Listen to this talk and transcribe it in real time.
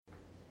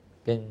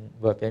เป็น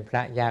บวชเป็นพร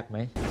ะยากไหม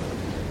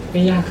ไ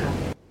ม่ยากครับ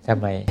ทำ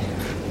ไม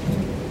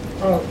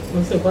ก็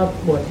รู้สึกว่า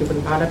บวชอยู่เป็น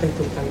พระแล้วเป็น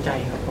สุขทางใจ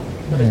ครับผม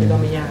ก็เลยคิดว่า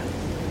ไม่ยาก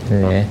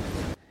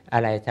อะ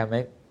ไรทำให้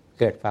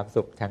เกิดความ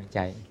สุขทางใจ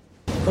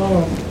ก็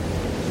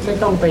ไม่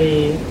ต้องไป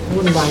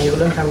วุ่นวายอยู่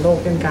เรื่องทางโลก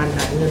เช่นการห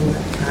าเงิน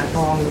หาท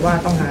องหรือว่า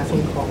ต้องหาสิ่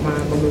งของมา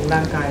บำรุงร่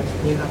างกาย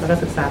นี่ครับแล้วก็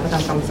ศึกษาพระธร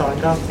รมคำสอน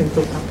ก็เป็น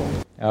สุขครับผม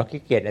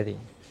ขี้เกียจอะไร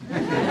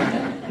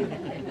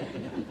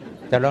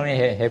จะลองใน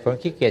เหตุผล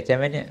ขี้เกียจใช่ไ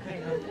หมเนี่ย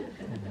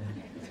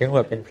ถึงบ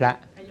วชเป็นพระ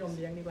ให้โยมเ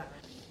ลี้ยงดีกว่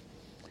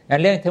า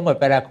เรื่องทั้งหมด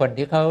เวลาคน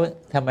ที่เขา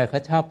ทำไมเขา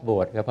ชอบบ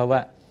วชก็เพราะว่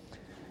า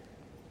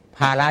ภ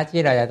าระ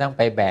ที่เราจะต้องไ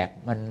ปแบก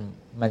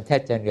มันแท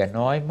บจะเหลือ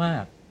น้อยมา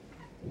ก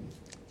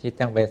ที่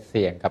ต้องไปเ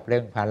สี่ยงกับเรื่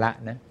องภาระ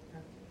นะ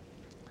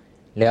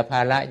เหลือภ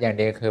าระอย่างเ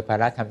ดียวคือภา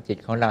ระทำจิต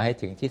ของเราให้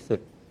ถึงที่สุด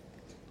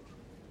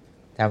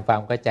ทำควา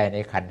มเข้าใจใน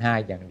ขันธ์ห้า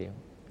อย่างเดียว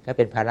ก็เ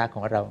ป็นภาระข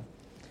องเรา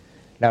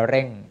เ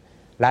ร่ง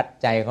รัด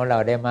ใจของเรา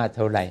ได้มากเ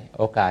ท่าไหร่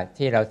โอกาส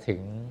ที่เราถึง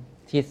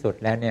ที่สุด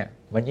แล้วเนี่ย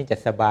มันยิ่งจะ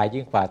สบาย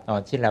ยิ่งกว่าตอ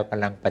นที่เราก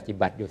ำลังปฏิ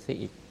บัติอยู่ซะ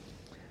อีก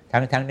ทั้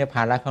งเนี่ยภ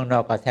าระข้างนอ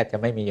กก็แทบจะ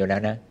ไม่มีอยู่แล้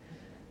วนะ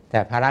แต่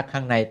ภาระข้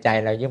างในใจ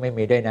เรายิ่งไม่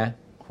มีด้วยนะ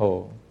โห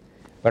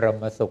บร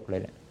มสุขเล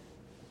ยแหละ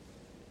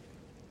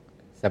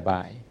สบ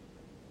าย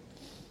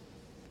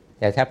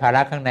แต่ถ้าภาร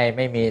ะข้างในไ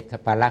ม่มี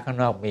ภาระข้าง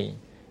นอกมี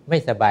ไม่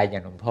สบายอย่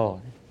างหลวงพ่อ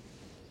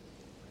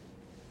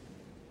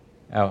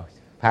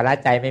ภาระ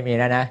ใจไม่มี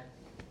แล้วนะ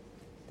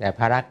แต่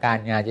ภาระการ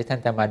งานที่ท่า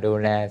นจะมาดู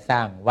แลสร้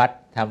างวัด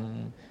ท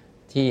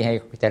ำที่ให้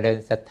เจริญ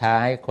ศรัทธา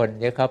ให้คน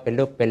ที่เขาเป็น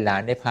ลูกเป็นหลา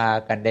นได้พา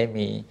กันได้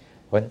มี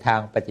หนทาง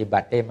ปฏิบั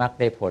ติได้มรรค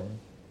ได้ผล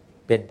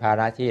เป็นภา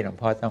ระที่หลวง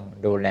พ่อต้อง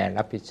ดูแล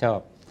รับผิดชอบ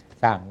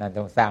สร้างนั่น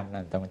ต้องสร้าง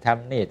นั่นต้องท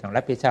ำนี่ต้อง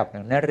รับผิดชอบ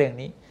ในเรื่อง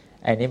นี้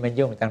ไอ้นี้มัน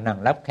ยุ่งต้องนั่ง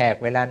รับแขก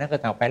เวลานั้นก็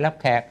ต้องไปรับ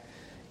แขก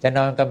จะน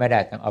อนก็ไม่ได้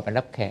ต้องออกไป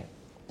รับแขก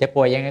จะ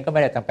ป่วยยังไงก็ไ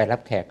ม่ได้ต้องไปรั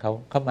บแขกเ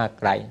ขามา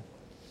ไกล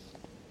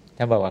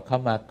ถ้าบอกว่าเขา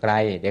มาไกล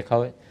เดี๋ยวเขา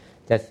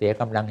จะเสีย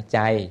กำลังใจ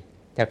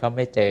ถ้าเขาไ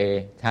ม่เจอ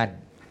ท่าน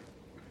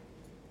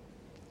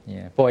เนี่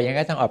ยป่วยยังไง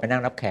ต้องออกไปนั่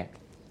งรับแขก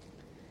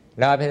แ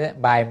ล้วไป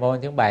บ่ายโมง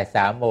ถึงบ่าย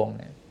3 โมงเ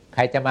นี่ยใค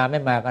รจะมาไม่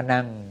มาก็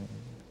นั่ง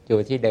อยู่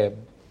ที่เดิม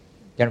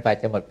จนกว่า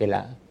จะหมดเวล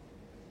า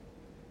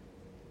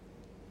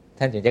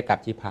ท่านถึงจะกลับ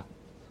ที่พัก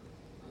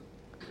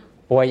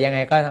ป่วยยังไง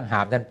ก็ต้องห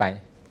ามท่านไป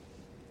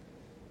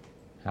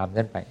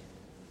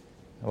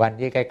วัน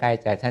ที่ใกล้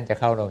ๆจะท่านจะ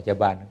เข้าโรงพย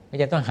าบาลก็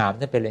ยังต้องหาม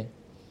ท่านไปเลย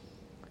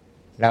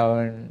เรา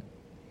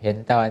เห็น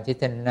ตอนที่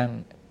ท่านนั่ง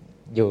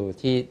อยู่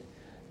ที่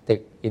ตึ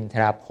กอินท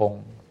ราพง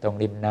ศ์ตรง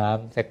ริมน้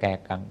ำสแก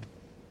กัง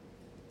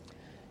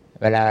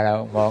เวลาเรา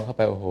มองเข้าไ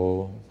ปโอ้โห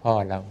พ่อ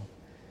เรา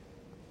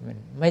มัน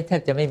ไม่แท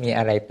บจะไม่มี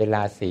อะไรเป็นร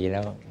าศีแล้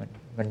ว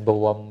มันบ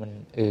วมมัน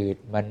อืด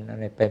มันอะ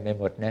ไรไปไม่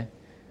หมดนะ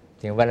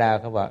ถึงเวลา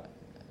เขาบอก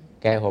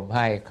แกห่ม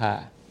ผ้าค่ะ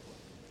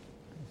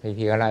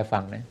พี่ก็เล่าให้ฟั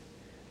งนะ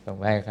ห่ม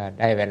ผ้าค่ะ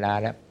ได้เวลา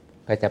แล้ว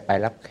ก็จะไป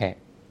รับแขก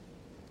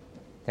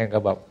ท่านก็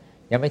บอก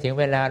ยังไม่ถึง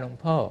เวลาหลวง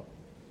พ่อ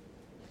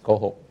โก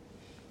หก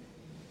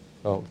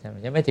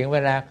ยังไม่ถึงเว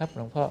ลาครับห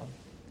ลวงพ่อ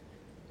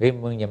เฮ้ย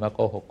มึงอย่ามาโก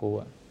หกกู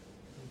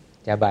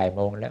จะบ่ายโม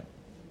งแล้ว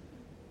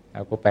เอ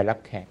ากูไปรับ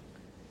แขก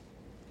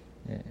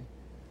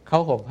เขา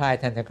ห่มผ้า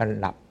ท่านจะกัน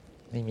หลับ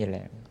ไม่มีแร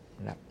ง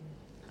หลับ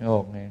โง่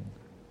เงี้ย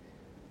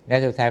แล้ว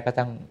สุดท้ายก็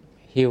ต้อง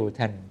หิ้ว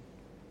ท่าน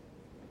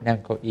นั่ง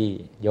เก้าอี้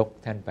ยก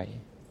ท่านไป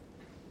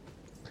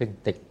ขึ้น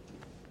ตึก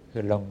คื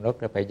อลงรถ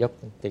แล้วไปยก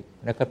ขึ้นตึก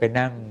แล้วก็ไป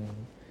นั่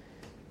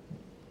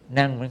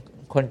ง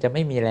คนจะไ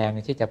ม่มีแรง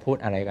ที่จะพูด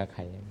อะไรกับใค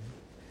ร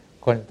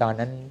คนตอน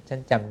นั้นฉัน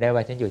จำได้ว่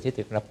าฉันอยู่ที่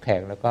ตึกรับแข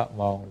กแล้วก็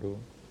มองดู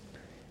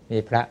มี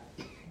พระ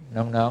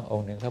น้องๆอง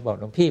ค์หนึ่งเขาบอก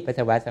หลวงพี่ไปถ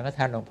วายสังฆท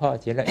านหลวงพ่อ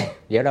เฉยแล้ว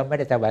เดี๋ยวเราไม่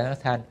ได้ถวายสังฆ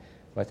ทาน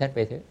บอกท่านไป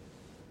เถอะ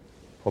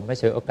ผมไม่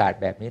เฉยโอกาส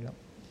แบบนี้หรอก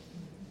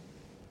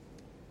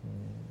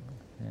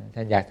ท่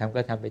านอยากทำ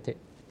ก็ทำไปเถอะ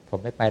ผม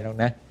ไม่ไปหรอก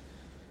นะ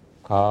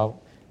ขอ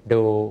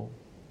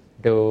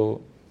ดู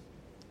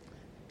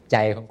ใจ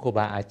ของครูบ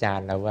าอาจาร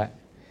ย์เราว่า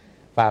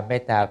ความเม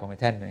ตตาของ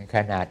ท่านข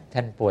นาดท่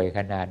านป่วยข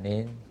นาดนี้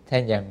ท่า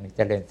นยังเจ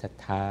ริญศรัท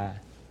ธา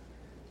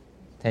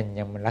ท่าน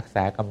ยังรักษ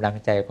ากำลัง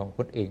ใจของค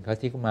นอื่นเขา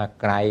ที่มา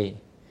ไกล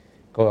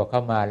กลัวเข้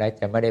ามาแล้ว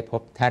จะไม่ได้พ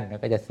บท่านแล้ว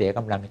ก็จะเสียก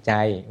ำลังใจ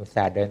อุต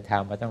ส่าห์เดินทา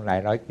งมาต้องหลาย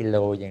ร้อยกิโล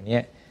อย่างเนี้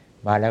ย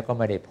มาแล้วก็ไ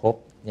ม่ได้พบ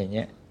อย่างเ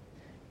นี้ย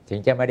ถึง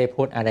จะไม่ได้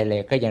พูดอะไรเล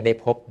ยก็ยังได้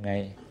พบไง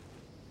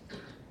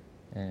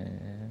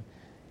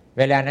เ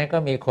วลานั้นก็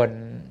มีคน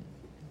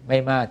ไม่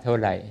มากเท่า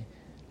ไหร่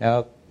แล้ว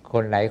ค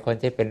นหลายคน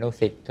ที่เป็นลูก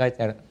ศิษย์ก็จ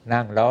ะ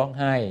นั่งร้อง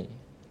ไห้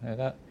แล้ว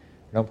ก็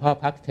หลวงพ่อ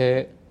พักเถอะ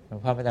หลวง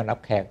พ่อไม่ต้องรับ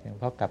แขกหลวง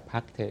พ่อกลับพั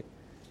กเถอะ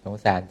สง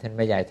สารท่านไ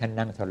ม่ใหญ่ท่าน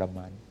นั่งทรม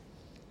าน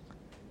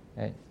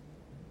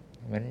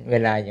เหมือนเว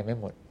ลายังไม่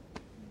หมด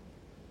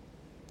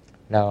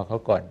เราเขา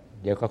ก่อน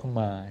เดี๋ยวเขาเข้า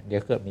มาเดี๋ย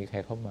วเกิดมีใคร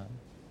เข้ามา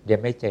เดี๋ยว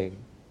ไม่เจอ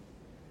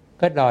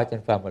ก็รอจน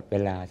ฝ่าหมดเว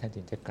ลาท่าน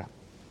ถึงจะกลับ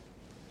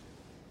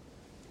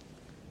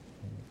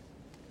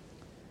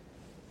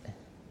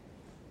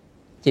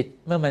จิต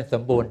เมื่อมันส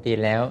มบูรณ์ดี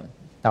แล้ว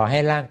ต่อให้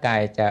ร่างกาย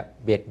จะ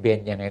เบียดเบียน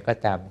ยังไงก็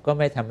ตามก็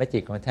ไม่ทำให้จิ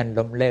ตของท่าน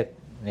ล้มเลิก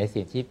ใน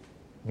สิ่งที่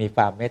มีค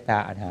วามเมตตา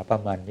อันหาปร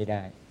ะมาณไม่ไ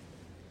ด้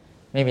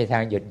ไม่มีทา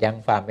งหยุดยั้ง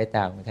ความเมตต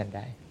าของท่านไ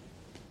ด้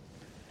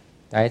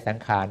ต่อให้สัง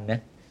ขารนะ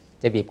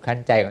จะบีบคั้น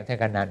ใจของท่าน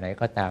ขนาดไหน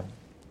ก็ตาม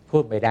พู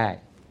ดไม่ได้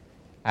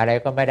อะไร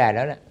ก็ไม่ได้แ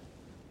ล้วล่ะ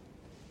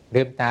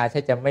ลืมตาใ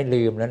ช่จะไม่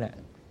ลืมแล้วน่ะ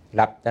ห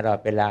ลับตลอด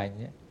เวลาอย่าง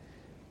เงี้ย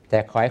แต่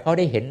ขอให้เขา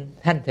ได้เห็น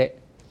ท่านเถอะ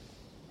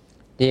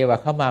ดีกว่า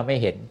เขามาไม่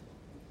เห็น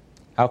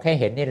เอาแค่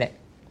เห็นนี่แหละ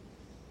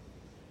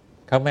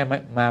เขาไม่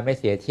มาไม่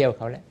เสียเที่ยวเ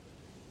ขาแล้ว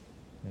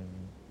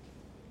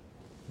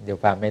เดี๋ยว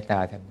ความเมตตา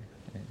ท่าน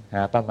ห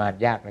าประมาณ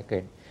ยากเหลือเกิ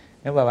น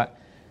นั่นว่า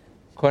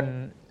คน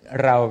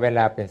เราเวล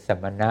าเป็นส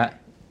มณะ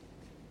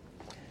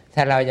ถ้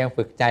าเรายัง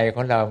ฝึกใจข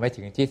องเราไม่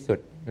ถึงที่สุด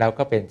เรา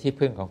ก็เป็นที่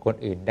พึ่งของคน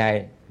อื่นได้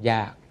ย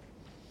าก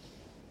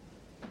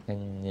อย่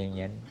าง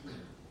นี้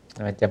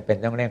มันจำเป็น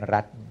ต้องเร่ง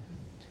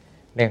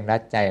รั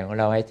ดใจของ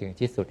เราให้ถึง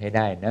ที่สุดให้ไ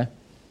ด้นะ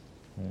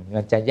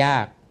มันจะยา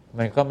ก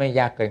มันก็ไม่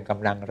ยากเกินก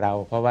ำลังเรา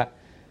เพราะว่า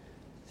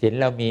ศีล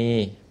เรามี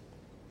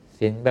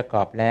ศีลประก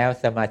อบแล้ว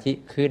สมาธิ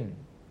ขึ้น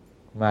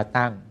มา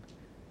ตั้ง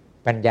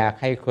ปัญญาใ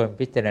คร่ควร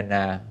พิจารณ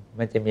า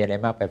มันจะมีอะไร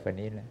มากไปกว่า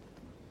นี้ล่ะ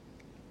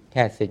แ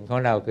ค่ศีลของ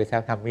เราคือธร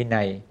รมวิ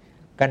นัย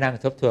ก็นั่ง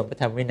ทบทวนพระ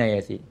ธรรมวินัย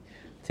สิ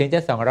ถึงจะ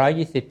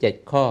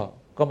227ข้อ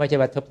ก็ไม่ใช่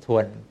ว่าทบทว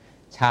น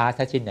ช้า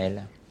ถ้าชิ้นไหน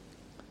ล่ะ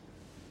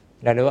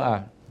เรารู้ว่า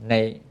ใน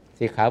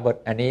สีขาวบท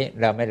อันนี้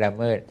เราไม่ละ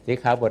เมิดสี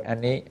ขาวบทอัน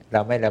นี้เร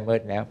าไม่ละเมิ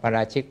ดแล้วปาร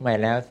าชิกไม่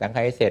แล้วสังฆ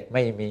าทิเศษไ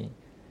ม่มี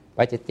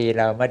ปัจจิตี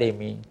เราไม่ได้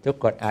มีทุก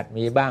กฎอาจ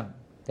มีบ้าง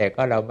แต่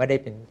ก็เราไม่ได้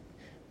เป็น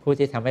ผู้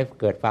ที่ทำให้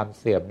เกิดความ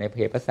เสื่อมใน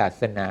พระศา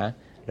สนา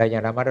เรายั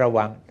งระมัดระ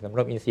วังสำร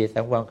วมอินทรีย์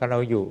สังวรของเรา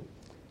อยู่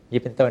นี่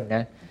เป็นต้นน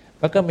ะ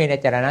มันก็มีใน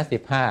จารณะ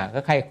15ก็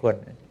ใคร่ควร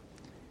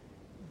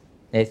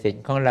ในศีล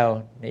ของเรา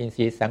ในอินท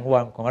รีย์สังว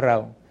รของเรา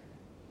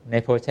ใน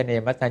โภชเน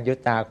มัตตัญญุ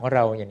ตาของเร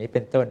าอย่างนี้เ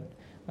ป็นต้น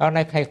เอาใน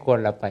ใครควร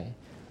เราไป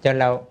จน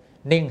เรา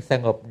นิ่งส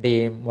งบดี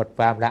หมดค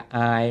วามละอ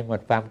ายหม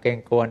ดความเกรง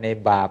กลัวใน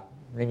บาป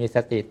ไม่มีส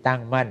ติตั้ง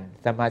มั่น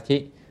สมาธิ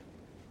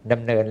ด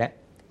ำเนินแล้ว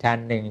ฌาน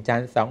1ฌา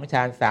น2ฌ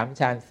าน3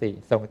ฌาน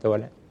4ทรงตัว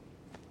แล้ว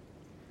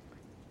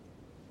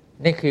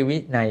นี่คือวิ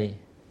นัย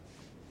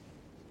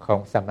ของ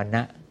สมณ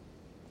ะ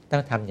ต้อ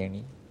งทำอย่าง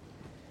นี้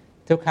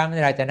ทุกครั้ง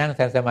ที่เราจะนั่ง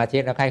สมาธิ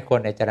เราใคร่ควร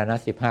ในจารณะ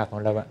15ของ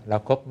เราเรา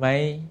ครบไหม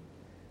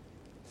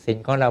ศีล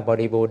ของเราบ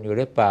ริบูรณ์อยู่ห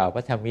รือเปล่าพร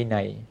ะธรรมวิ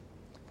นัย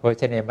โภ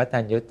ชเนมัตตั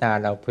ญญุตา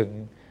เราพึง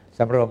ส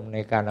ำรวมใน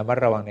การระมัด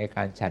ระวังในก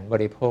ารฉันบ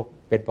ริโภค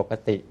เป็นปก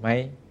ติไหม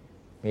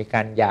มีก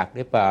ารอยากห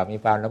รือเปล่ามี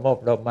ความละโมบ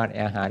โลภมากใน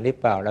อาหารหรือ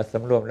เปล่าเราส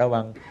ำรวมระวั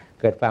ง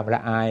เกิดความละ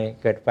อาย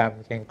เกิดความ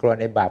เกรงกลัว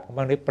ในบาป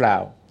บ้างหรือเปล่า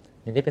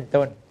อย่างนี้เป็น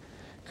ต้น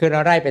คือเรา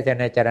ไล่ไป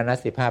ในจารณะ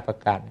15ประ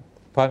การ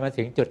พอมา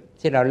ถึงจุด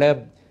ที่เราเริ่ม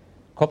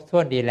ครบถ้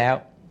วนดีแล้ว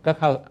ก็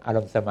เข้าอาร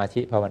มณ์สมา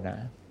ธิภาวนา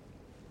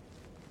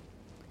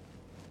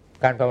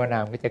การภาวนา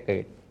มันก็จะเกิ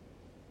ด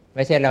ไ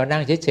ม่ใช่เรานั่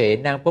งเฉย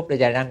ๆนั่งปุ๊บเรา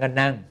จะนั่งก็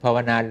นั่งภาว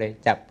นาเลย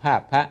จับภาพ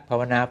พระภา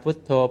วนาพุท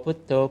โธพุท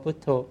โธพุท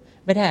โธ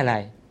ไม่ได้อะไร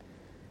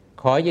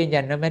ขอยืนยั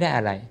นว่าไม่ได้อ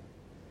ะไร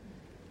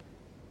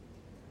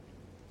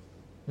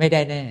ไม่ไ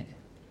ด้แน่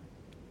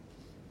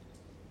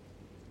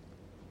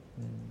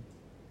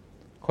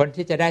คน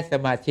ที่จะได้ส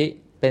มาธิ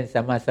เป็น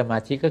สัมมาสมา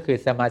ธิก็คือ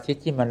สมาธิ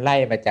ที่มันไล่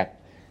มาจาก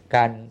ก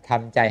ารท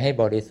ำใจให้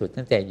บริสุทธิ์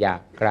ตั้งแต่หยา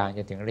บกลางจ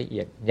นถึงละเอี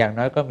ยดอย่าง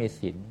น้อยก็มี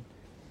ศีล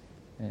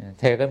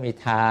เธอก็มี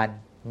ทาน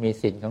มี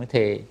ศีลของเ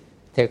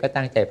ธอก็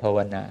ตั้งใจภาว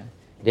นา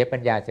เดี๋ยวปั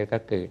ญญาเธอก็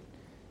เกิด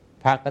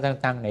พระก็ต้อง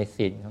ตั้งใน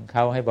ศีลของเข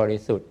าให้บริ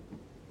สุทธิ์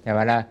แต่เว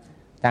ลา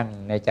ตั้ง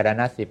ในจาร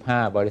ณะ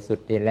15บริสุท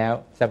ธิ์ดีแล้ว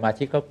สมา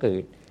ธิก็เกิ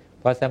ด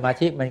พอสมา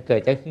ธิมันเกิ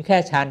ดจะแค่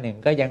ฌาน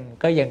1ก็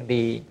ยัง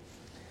ดี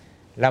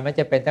เราไม่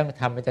จะเป็นต้อง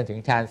ทำไปจนถึง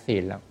ฌาน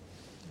4หรอก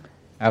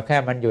เอาแค่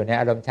มันอยู่ใน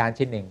อารมณ์ฌาน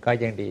ที่1ก็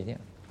ยังดีเนี่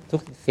ยทุ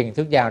กสิ่ง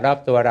ทุกอย่างรอบ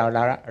ตัวเร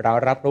า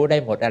รับรู้ได้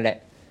หมดนั่นแหละ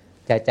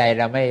แต่ใจเ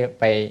ราไม่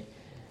ไป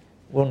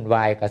วุ่นว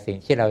ายกับสิ่ง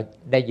ที่เรา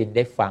ได้ยินไ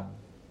ด้ฟัง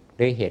ห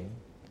รือเห็น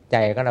ใจ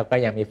ของเราก็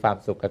ยังมีความ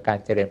สุขกับการ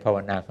เจริญภาว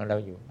นาของเรา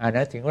อยู่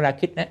นั้นถึงเวลา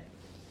คิดนะ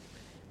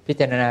พิ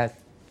จารณา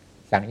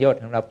สังโยชน์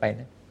ของเราไป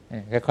นะ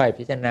ค่อยๆ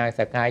พิจารณา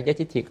สักกาย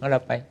ทิฏฐิของเรา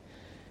ไป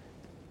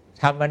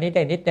ทำวันนี้ไ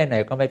ด้นิดได้หน่อ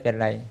ยก็ไม่เป็น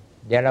ไร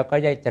เดี๋ยวเราก็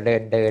จะเจริ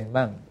ญเดิน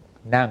บ้าง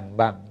นั่ง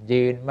บ้าง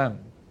ยืนบ้าง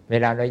เว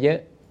ลาเราเยอะ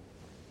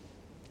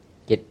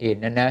กิจอื่น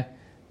นะ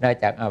นอก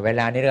จากเว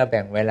ลานี้เราแ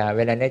บ่งเวลา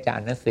นี้จะอ่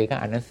านหนังสือก็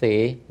อ่านหนังสือ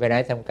เวลา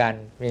ทำการ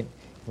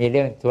มีเ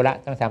รื่องธุระ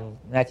ต้องท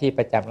ำหน้าที่ป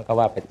ระจำแล้วก็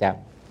ว่าประจ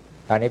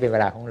ำตอนนี้เป็นเว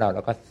ลาของเรา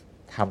ก็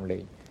ทำเล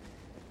ย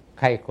ใ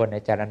ครคนใน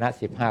จารณะ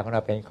15ของเร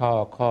าเป็น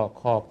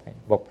ข้อไป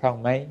บกพร่อง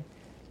ไหม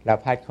เรา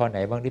พลาดข้อไหน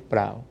บ้างหรือเป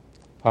ล่า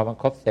พอมัน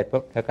ครบเสร็จ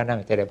ปุ๊บเราก็นั่ง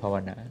เจริญภาว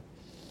นา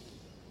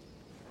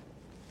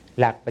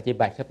หลักปฏิ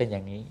บัติเขาเป็นอย่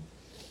างนี้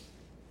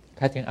เ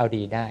ขาจึงเอา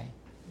ดีได้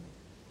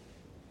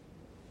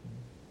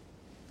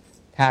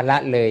ถ้าละ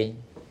เลย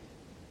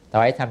ต่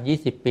อให้ทำ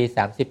20 ปี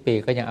30 ปี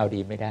ก็ยังเอา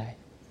ดีไม่ได้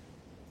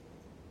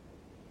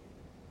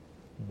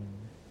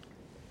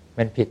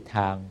มันผิดท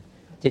าง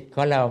จิตข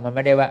องเรามันไ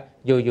ม่ได้ว่า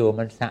อยู่ๆ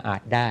มันสะอา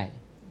ดได้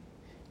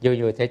อ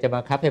ยู่ๆเธอจะบั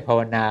งคับให้ภาว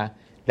นา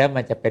แล้วมั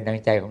นจะเป็นดัง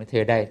ใจของเธ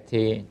อได้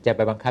ที่จะไป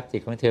บังคับจิต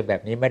ของเธอแบ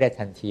บนี้ไม่ได้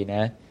ทันทีน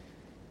ะ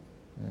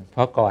เพ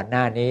ราะก่อนห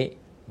น้านี้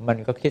มัน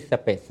ก็คิดส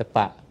เปะสป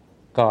ะ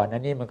ก่อนนั้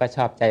นนี่มันก็ช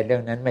อบใจเรื่อ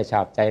งนั้นไม่ช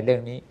อบใจเรื่อ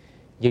งนี้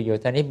อยู่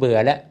ๆตอนนี้เบื่อ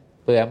แล้ว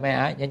เบื่อไม่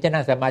ยังจะ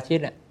นั่งสมาธิ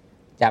แล้ว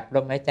จับล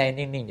มหายใจ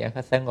นิ่งๆอย่าง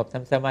สงบท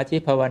ำสมาธิ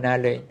ภาวนา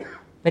เลย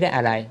ไม่ได้อ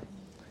ะไร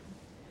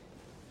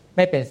ไ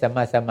ม่เป็นสัมม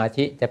าสมา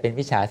ธิจะเป็น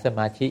วิชาสม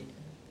าธิ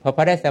พ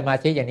อได้สมา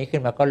ธิอย่างนี้ขึ้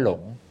นมาก็หล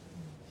ง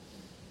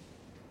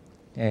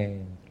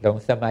หลง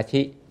สมา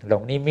ธิหล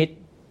งนิมิต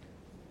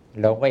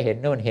หลงไปเห็น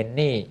นู่นเห็น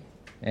นี่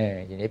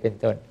อย่างนี้เป็น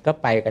ต้นก็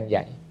ไปกันให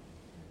ญ่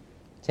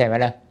ใช่ไหม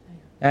ล่ะ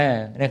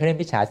ในเขาเรียก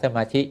มิจฉาสม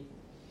าธิ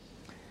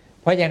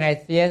เพราะยังไง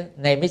เสีย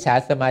ในมิจฉา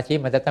สมาธิ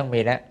มันจะต้องมี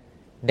แล้ว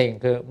หนึ่ง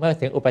คือเมื่อ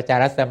ถึงอุปจา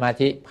รสมา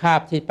ธิภาพ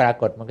ที่ปรา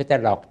กฏมันก็จะ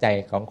หลอกใจ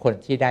ของคน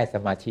ที่ได้ส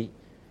มาธิ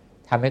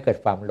ทำให้เกิด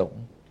ความหลง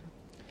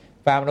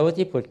ความรู้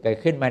ที่ผุดเกิด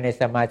ขึ้นมาใน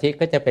สมาธิ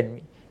ก็จะเป็น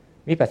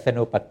วิปัสส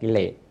นูปกิเล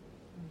ส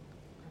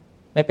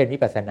ไม่เป็นวิ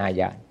ปัสสนา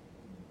ญาณ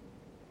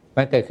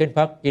มันเกิดขึ้นเพ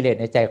ราะกิเลส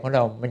ในใจของเร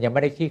ามันยังไ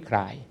ม่ได้คลี่คล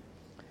าย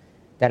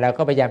แต่เรา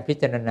ก็พยายามพิ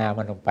จารณา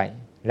มันลงไป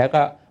แล้ว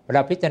ก็เร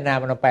าพิจารณา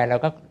มันลงไปเรา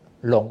ก็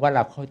หลงว่าเร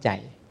าเข้าใจ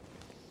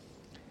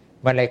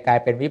มันเลยกลาย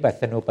เป็นวิปัส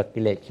สนูป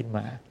กิเลสขึ้นม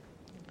า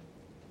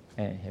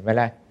เห็นไหม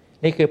ล่ะ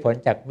นี่คือผล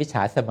จากมิจฉ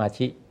าสมา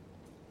ธิ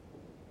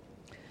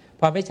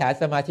พอมิจฉา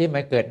สมาธิมั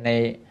นเกิดใน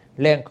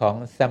เรื่องของ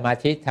สมา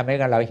ธิทำให้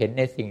เราเห็น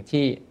ในสิ่ง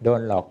ที่โด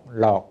นห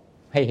ลอก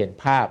ให้เห็น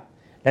ภาพ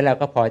แล้วเรา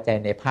ก็พอใจ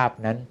ในภาพ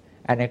นั้น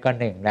อันนี้ก็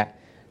หนึ่งละ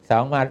สอ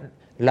งมา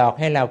หลอก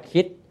ให้เรา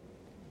คิด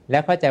แล้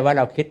วเข้าใจว่าเ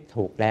ราคิด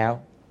ถูกแล้ว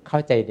เข้า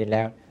ใจดีแ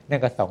ล้วนั่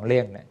นก็สองเรื่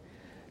องนะ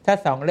ถ้า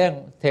สองเรื่อง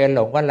เธอหล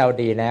งว่าเรา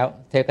ดีแล้ว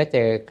เธอก็เจ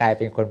อกลายเ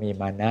ป็นคนมี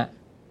มานะ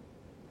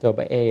ตัว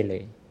เอเล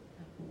ย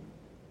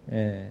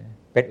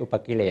เป็นอุป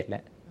กิเลสแล้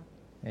ว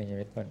อย่างนี้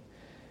เป็นต้น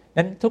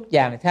นั้นทุกอ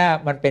ย่างถ้า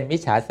มันเป็นมิจ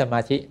ฉาสมา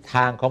ธิท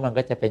างของมัน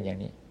ก็จะเป็นอย่าง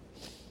นี้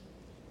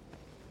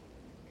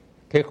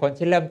คือคน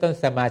ที่เริ่มต้น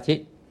สมาธิ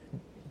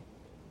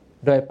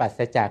โดยปราศ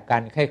จากกา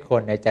รไข้คว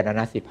รในจรณ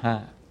ะ15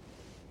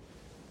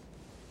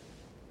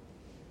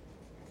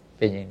เ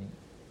ป็นอย่างนี้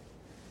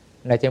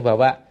เราจึงบอก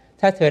ว่า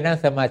ถ้าเธอนั่ง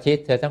สมาธิ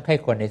เธอต้องไข้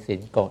ควรในศี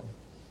ลก่อน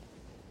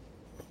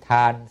ท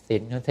านศี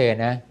ลของเธอ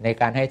นะใน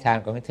การให้ทาน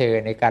ของเธอ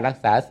ในการรัก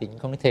ษาศีล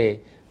ของเธอ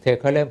เธอ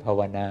ก็เริ่มภา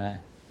วนา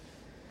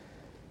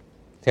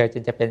เธอจึ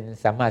งจะเป็น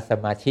สัมมาส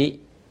มาธิ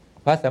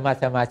เพราะสัมมา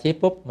สมาธิ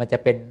ปุ๊บมันจะ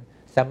เป็น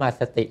สัมมา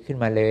สติขึ้น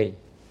มาเลย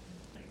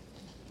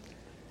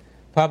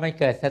พอมัน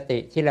เกิดสติ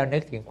ที่เรานึ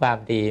กถึงความ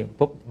ดี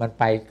ปุ๊บมัน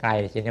ไปไกล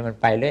ทีนี้มัน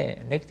ไปเรื่อย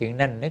นึกถึง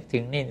นั่นนึกถึ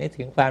งนี่นึก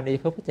ถึงความดี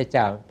พระพุทธเ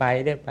จ้ามันไป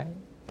เรื่อยไป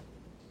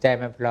ใจ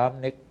มันพร้อม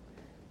นึก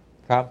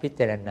พร้อมพิ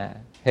จารณา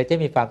เธอจะ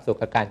มีความสุข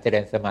กับการเจริ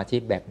ญสมาธิ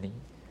แบบนี้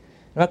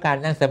ว่าการ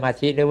นั่งสมา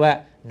ธิหรือว่า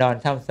นอน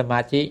ทำสมา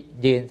ธิ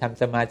ยืนท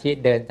ำสมาธิ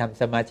เดินท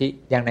ำสมาธิ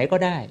อย่างไหนก็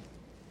ได้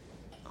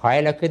ขอใ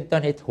ห้เราขึ้นต้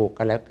นให้ถูก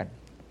กันแล้วกัน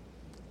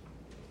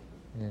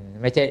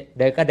ไม่ใช่เ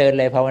ดินก็เดิน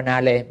เลยภาวนา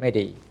เลยไม่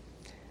ดี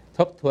ท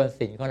บทวน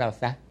ศีลของเรา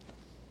ซะ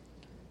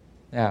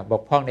บ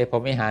กพร่องในพรห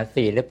มวิหาร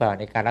4หรือเปล่า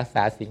ในการรักษ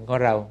าศีลของ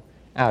เรา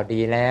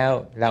ดีแล้ว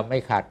เราไม่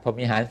ขาดพรหม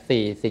วิหาร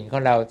4ศีลขอ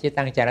งเราที่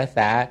ตั้งใจรักษ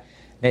า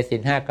ในศี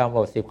ล5กรรมบ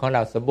ท10ของเร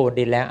าสมบูรณ์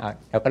ดีแล้ว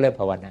เราก็เริ่ม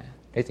ภาวนา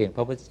ในสิ่งพ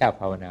ระพุทธเจ้า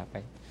ภาวนาไป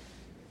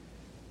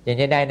อย่าง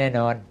นี้ได้แน่น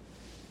อน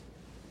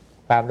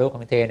ความรู้ข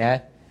องเธอนะ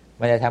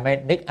มันจะทำให้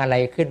นึกอะไร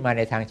ขึ้นมาใ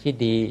นทางที่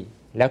ดี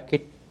แล้วคิ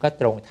ดก็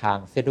ตรงทาง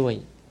เสียด้วย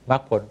มรร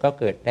คผลก็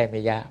เกิดได้ไ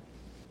ม่ยาก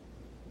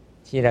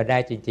ที่เราได้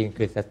จริงๆ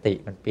คือสติ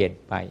มันเปลี่ยน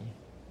ไป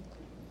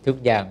ทุก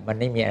อย่างมัน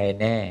ไม่มีอะไร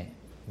แน่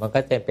มันก็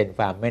จะเป็นค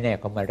วามไม่แน่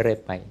ของมันเรื่อย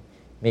ไป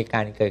มีก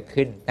ารเกิด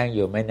ขึ้นตั้งอ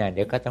ยู่ไม่นานเ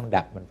ดี๋ยวก็ต้อง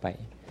ดับมันไป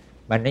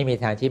มันไม่มี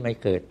ทางที่มัน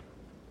เกิด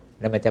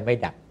แล้วมันจะไม่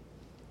ดับ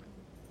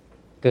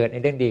เกิดใน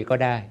เรื่องดีก็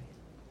ได้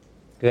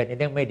เกิดในเ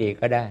รื่องไม่ดี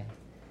ก็ได้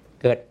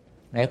เกิด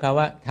หมายความ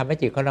ว่าทำให้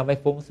จิตของเราไม่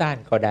ฟุ้งซ่าน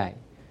ก็ได้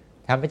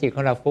ทำให้จิตข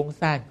องเราฟุ้ง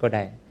ซ่านก็ไ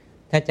ด้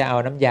ถ้าจะเอา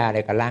น้ำยาอะไร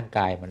กับร่างก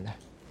ายมันล่ะ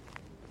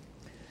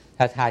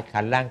ถ้าธาตุขั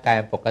นธ์ร่างกาย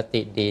ปก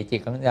ติดีจิต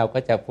ของเราก็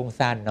จะฟุ้ง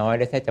ซ่านน้อยแ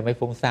ละถ้าจะไม่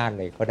ฟุ้งซ่าน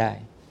เลยก็ได้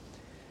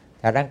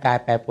ถ้าร่างกาย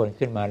แปรปรวน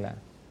ขึ้นมาล่ะ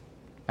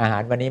อาหา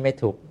รวันนี้ไม่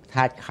ถูกธ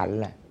าตุขันธ์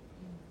ล่ะ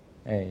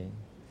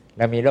เ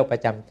รามีโรคปร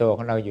ะจำตัวข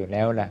องเราอยู่แ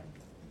ล้วล่ะ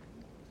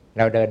เ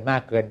ราเดินมา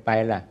กเกินไป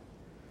ล่ะ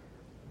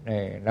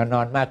เราน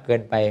อนมากเกิ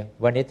นไป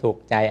วันนี้ถูก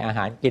ใจอาห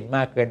ารกินม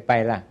ากเกินไป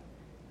ล่ะ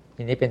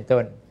ทีนี้เป็นต้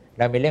นเ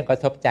รามีเรื่องกระ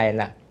ทบใจ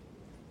ล่ะ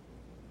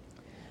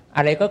อ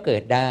ะไรก็เกิ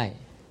ดได้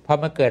พอ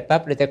มาเกิดปั๊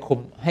บเราจะคุม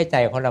ให้ใจ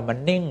ของเรามัน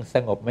นิ่งส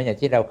งบเหมือนอย่าง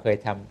ที่เราเคย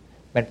ท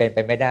ำมันเป็นไป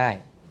ไม่ได้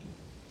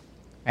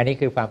อันนี้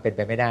คือความเป็นไ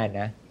ปไม่ได้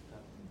นะ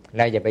เ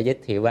ราอย่าไปยึด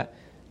ถือว่า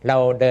เรา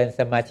เดิน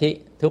สมาธิ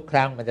ทุกค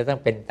รั้งมันจะต้อง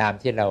เป็นตาม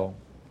ที่เรา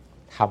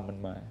ทำมัน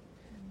มา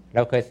เร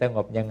าเคยสง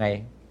บยังไง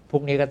พรุ่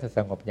งนี้ก็จะส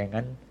งบอย่าง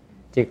นั้น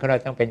จิตของเรา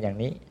ต้องเป็นอย่าง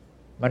นี้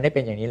มันไม่เ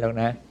ป็นอย่างนี้แล้ว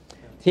นะ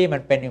ที่มั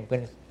นเ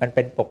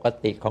ป็นปก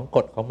ติของก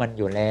ฎของมัน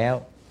อยู่แล้ว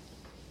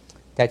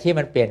แต่ที่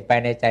มันเปลี่ยนไป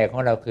ในใจขอ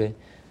งเราคือ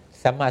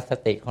สัมมาส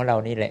ติของเรา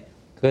นี่แหละ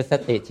คือส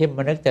ติที่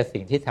มันนึกแต่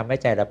สิ่งที่ทำให้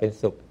ใจเราเป็น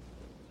สุข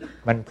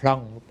มันพร่อง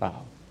หรือเปล่า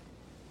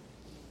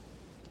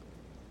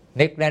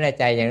นึกแล้วใน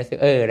ใจยังรู้สึก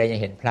เรายัง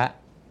เห็นพระ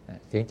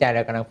ถึงใจเร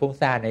ากำลังฟุ้ง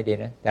ซ่านในดี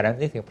นะแต่เรา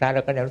นึกถึงพระเร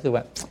าก็ยังรู้สึก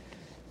ว่า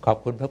ขอบ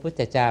คุณพระพุทธ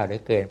เจ้าเหลื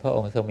อเกินพระอ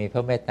งค์ทรงมีพร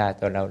ะเมตตา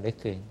ต่อเราเหลือ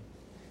เกิน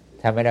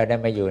ทำให้เราได้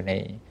มาอยู่ใน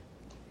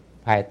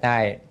ภายใต้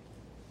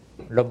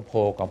ร่มโพ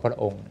ของพระ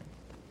องค์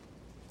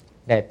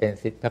ได้เป็น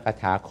ศิษย์พระคา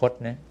ถาคต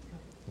นะ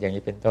อย่าง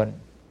นี้เป็นต้น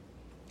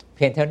เ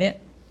พียงเท่านี้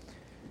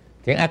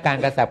ถึงอาการ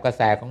กระสับกระ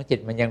ส่ายของจิต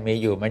มันยังมี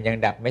อยู่มันยัง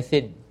ดับไม่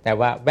สิ้นแต่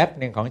ว่าแวบ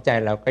หนึ่งของใจ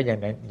เราก็ยัง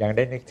ไ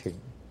ด้นึกถึง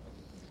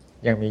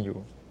ยังมีอยู่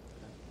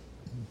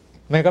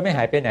มันก็ไม่ห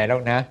ายไปไหนหรอ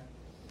กนะ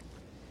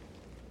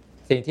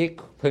สิ่งที่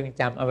พึง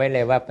จำเอาไว้เล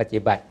ยว่าปฏิ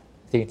บัติ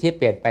สิ่งที่เ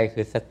ปลี่ยนไป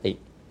คือสติ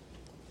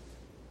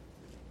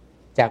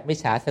จากมิจ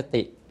ฉาส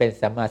ติเป็น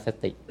สัมมาส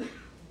ติ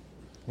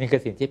นี่คื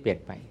อสิ่งที่เปลี่ยน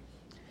ไป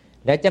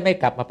แล้วจะไม่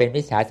กลับมาเป็น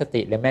มิจฉาส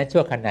ติหรือแม้ชั่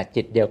วขณะ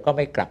จิตเดียวก็ไ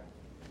ม่กลับ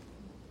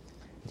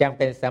ยังเ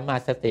ป็นสัมมา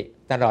สติ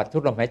ตลอดทุ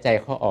กลมหายใจ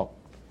เข้าออก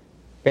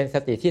เป็นส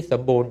ติที่ส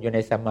มบูรณ์อยู่ใน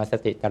สัมมาส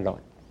ติตลอ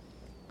ด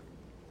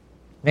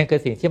นั่นคือ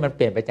สิ่งที่มันเป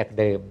ลี่ยนไปจาก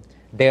เดิม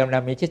เรา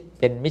มีที่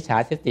เป็นมิจฉา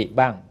สติ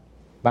บ้าง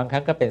บางครั้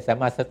งก็เป็นสัม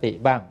มาสติ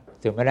บ้าง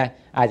ถูกไหมล่ะ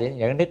อาจจะอ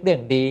ย่างนึกเรื่อ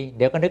งดีเ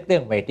ดี๋ยวก็นึกเรื่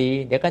องไม่ดี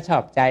เดี๋ยวก็ชอ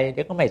บใจเ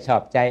ดี๋ยวก็ไม่ชอ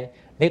บใจ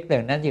นึกเรื่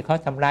องนั้นที่เขา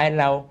ทำร้าย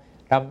เร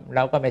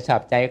าก็ไม่ชอ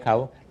บใจเขา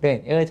เรื่อง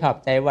ชอบ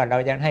ใจว่าเรา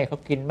ยังให้เขา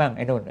กินบ้างไ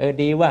อ้นู่น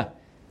ดีว่า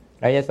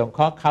เราจะสงเค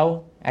ราะห์เขา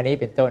อันนี้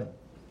เป็นต้น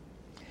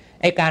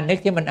ไอ้การนึก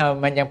ที่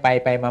มันยังไ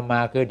ปมา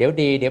คือเดี๋ยว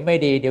ดีเดี๋ยวไม่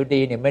ดีเดี๋ยว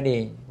ดีเนี่ยไม่ดี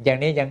อย่าง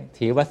นี้ยัง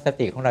ถือว่าส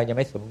ติของเรายัง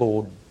ไม่สมบู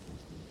รณ์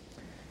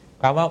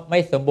ความว่าไม่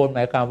สมบูรณ์ห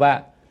มายความว่า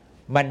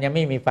มันยังไ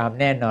ม่มีความ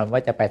แน่นอนว่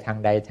าจะไปทาง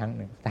ใดทางห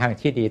นึ่งทาง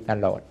ที่ดีต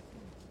ลอด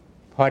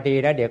พอดี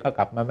แล้วเดี๋ยวก็ก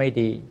ลับมาไม่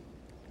ดี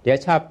เดี๋ยว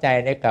ชอบใจ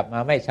เดี๋ยวกลับมา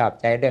ไม่ชอบ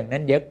ใจเรื่องนั้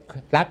นเดี๋ยว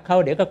รักเขา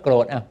เดี๋ยวก็โกร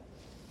ธ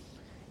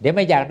เดี๋ยวไ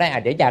ม่อยากได้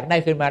เดี๋ยวอยากได้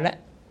ขึ้นมาแล้ว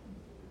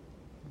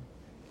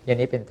อย่าง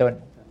นี้เป็นต้น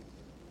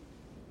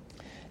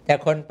แต่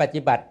คนป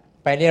ฏิบัติ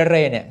ไปเรื่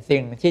อยๆเนี่ยสิ่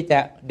งที่จะ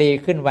ดี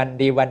ขึ้นวัน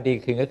ดี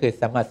คืนก็คือ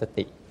สัมมาส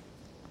ติ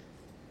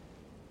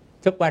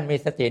ทุกวันมี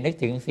สตินึก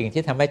ถึงสิ่ง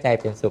ที่ทำให้ใจ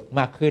เป็นสุข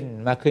มากขึ้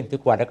นทุ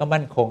กวันแล้วก็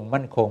มั่นค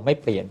งไม่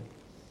เปลี่ยน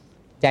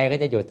ใจก็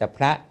จะอยู่แต่พ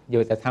ระอ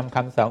ยู่แต่ทำค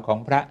ำสอนของ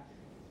พระ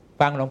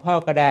ฟังหลวงพ่อ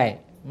ก็ได้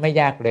ไม่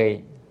ยากเลย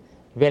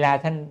เวลา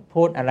ท่าน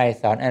พูดอะไร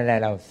สอนอะไร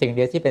เราสิ่งเ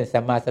ดียวที่เป็นสั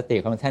มมาสติ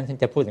ของท่าน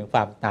จะพูดถึงคว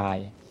ามตาย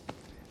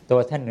ตัว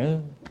ท่าน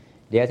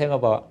เดี๋ยวท่านก็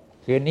บอก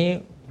คืนนี้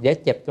เดี๋ยว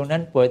เจ็บตรงนั้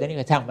นป่วยตรงนี้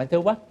ก็ช่างมันเถ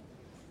อะวะ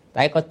ต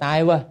ายก็ตาย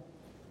วะ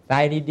ตา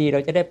ยดีๆเรา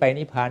จะได้ไป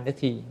นิพพานทัน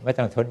ทีไม่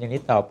ต้องทนอย่าง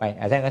นี้ต่อไป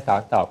ท่านก็สอ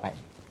นต่อไป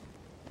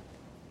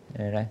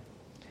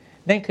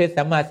นั่นคือ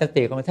สัมมาส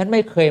ติของท่านไ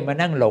ม่เคยมา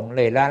นั่งหลงเ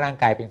ลยว่าร่าง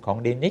กายเป็นของ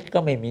ดีนิดก็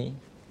ไม่มี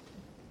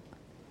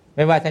ไ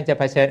ม่ว่าท่านจะ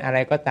เผชิญอะไร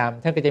ก็ตาม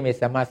ท่านก็จะมี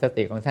สัมมาส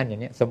ติของท่านอย่า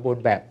งนี้สมบูร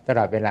ณ์แบบตล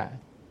อดเวลา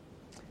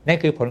นั่น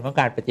คือผลของ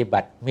การปฏิบั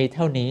ติมีเ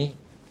ท่านี้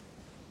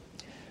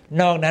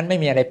นอกนั้นไม่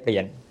มีอะไรเปลี่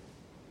ยน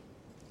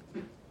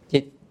จิ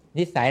ต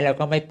นิสัยเรา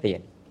ก็ไม่เปลี่ย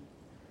น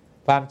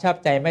ความชอบ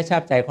ใจไม่ชอ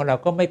บใจของเรา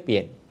ก็ไม่เปลี่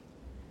ยน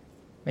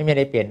ไม่มีอะ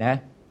ไรเปลี่ยนนะ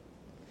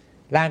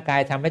ร่างกาย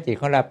ทำให้จิต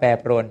ของเราแปร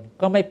ปรวน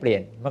ก็ไม่เปลี่ย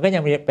นมันก็ยั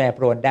งมีแปรป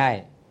รวนได้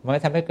มันก็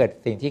ทำให้เกิด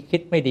สิ่งที่คิ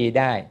ดไม่ดี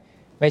ได้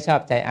ไม่ชอบ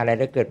ใจอะไรแ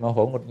ล้วเกิดโมโห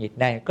หงุดหงิด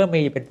ได้ก็มี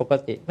เป็นปก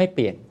ติไม่เป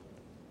ลี่ยน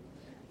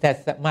แต่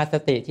มาส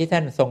ติที่ท่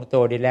านทรงตั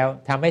วดีแล้ว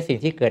ทำให้สิ่ง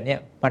ที่เกิดเนี่ย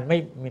มัน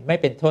ไม่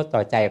เป็นโทษต่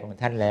อใจของ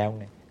ท่านแล้ว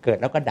เนี่ยเกิด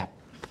แล้วก็ดับ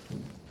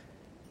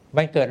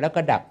มันเกิดแล้ว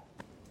ก็ดับ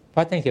เพรา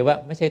ะท่านถือว่า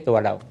ไม่ใช่ตัว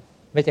เรา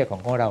ไม่ใช่ขอ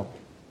งเรา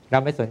เรา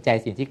ไม่สนใจ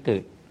สิ่งที่เกิ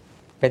ด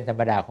เป็นธรร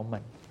มดาของมั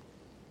น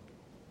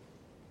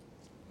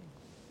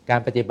การ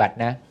ปฏิบัติ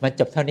นะมัน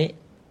จบเท่านี้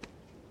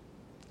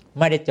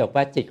ไม่ได้จบ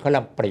ว่าจิตเขาล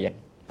ำเปลี่ยน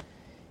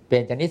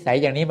จากนิสัย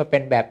อย่างนี้มาเป็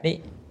นแบบนี้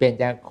เปลี่ยน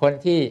จากคน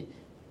ที่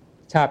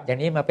ชอบอย่าง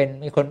นี้มาเป็น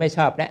มีคนไม่ช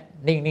อบแล้ว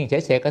นิ่งๆเ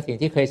ฉยๆกับสิ่ง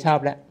ที่เคยชอบ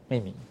แล้วไม่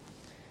มี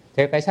เธ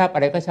อเคยชอบอะ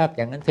ไรก็ชอบอ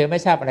ย่างนั้นเธอไม่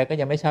ชอบอะไรก็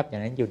ยังไม่ชอบอย่า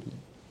งนั้นอยู่ดี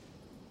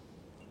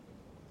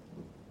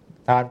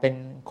ตอนเป็น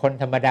คน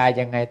ธรรมดา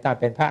ยังไงตอน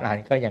เป็นพระอรหัน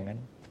ต์ก็อย่างนั้น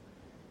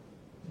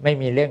ไม่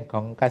มีเรื่องข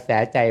องกระแส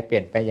ใจเปลี่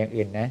ยนไปอย่าง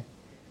อื่นนะ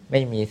ไ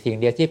ม่มีสิ่ง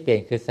เดียวที่เปลี่ยน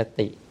คือส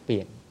ติเปลี่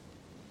ยน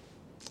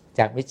จ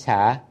ากมิจฉา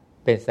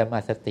เป็นสัมมา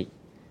สติ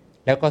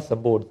แล้วก็สม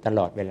บูรณ์ตล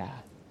อดเวลา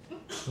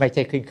ไม่ใ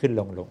ช่ขึ้น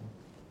ลง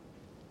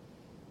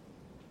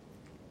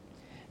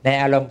ใน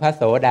อารมณ์พระโ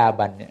สดา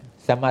บันเนี่ย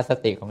สัมมาส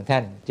ติของท่า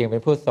นจึงเป็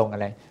นผู้ทรงอะ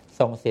ไรท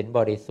รงศีลบ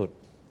ริสุทธิ์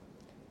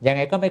ยังไ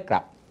งก็ไม่กลั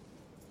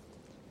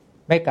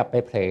บไป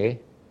เผลอ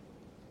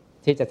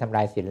ที่จะทำล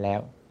ายศีลแ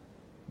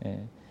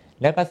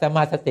ล้วก็สัมม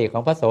าสติขอ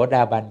งพระโสด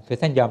าบันคือ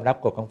ท่านยอมรับ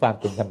กฎของความ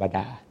เป็นธรรมด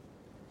า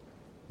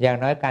อย่าง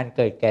น้อยการเ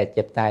กิดแก่เ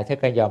จ็บตายท่าน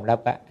ก็ยอมรับ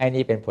ว่าไอ้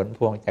นี่เป็นผลพ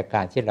วงจากก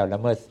ารที่เราละ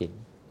เมิดศีล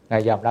เรา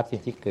ยอมรับสิ่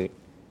งที่เกิด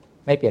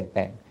ไม่เปลี่ยนแป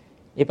ลง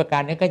อีกประกา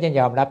รนึงก็จะ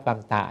ยอมรับความ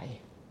ตาย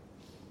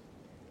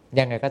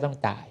ยังไงก็ต้อง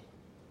ตาย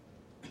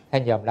ท่า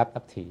นยอมรับ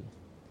นับถือ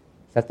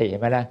สติเห็น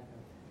ไหมล่ะ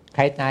ใค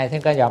รตายท่า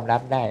นก็ยอมรั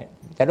บได้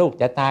จะลูก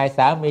จะตายส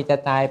ามีจะ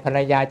ตายภรร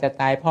ยาจะ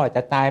ตายพ่อจ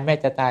ะตายแม่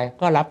จะตาย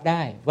ก็รับไ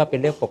ด้ว่าเป็น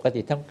เรื่องปก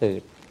ติต้องเกิ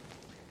ด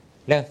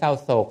เรื่องเศร้า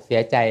โศกเสี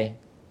ยใจ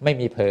ไม่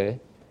มีเผลอ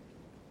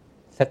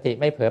สติ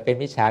ไม่เผลอเป็น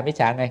มิจฉา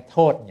ไงโท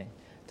ษไง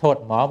โทษ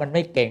หมอมันไ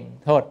ม่เก่ง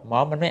โทษหมอ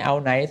มันไม่เอา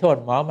ไหนโทษ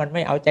หมอมันไ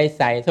ม่เอาใจใ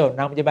ส่โทษน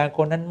างพยาบาลค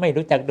นนั้นไม่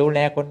รู้จักดูแล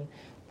คน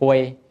ป่วย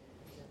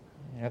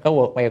แล้วก็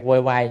โว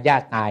ยวายญา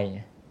ติตาย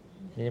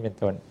นี่เป็น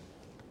ต้น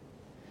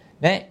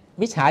นะ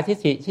มิจฉาทิฏ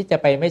ฐิที่จะ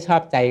ไปไม่ชอ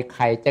บใจใค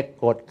รจะ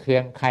โกรธเคือ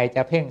งใครจ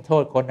ะเพ่งโท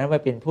ษคนนั้นว่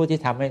าเป็นผู้ที่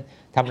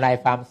ทำลาย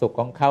ความสุข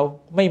ของเขา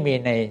ไม่มี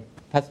ใน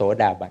พระโส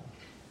ดาบัน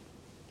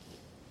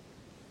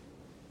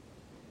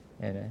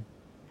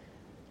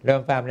รว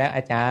มความแล้วอ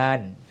าจาร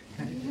ย์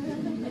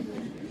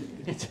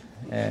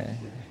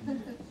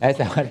แล้ว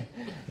สอน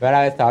เวล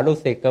าสอนลูก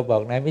ศิษย์ก็บอ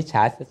กนะมิจฉ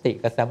าสติ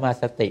กับสัมมา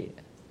สติ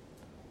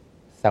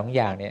สองอ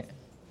ย่างเนี่ย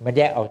มันแ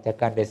ยกออกจาก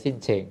กันโดยสิ้น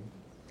เชิง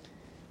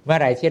เมื่อ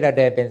ไหร่ที่เราเ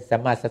ดินเป็นสั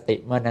มมาสติ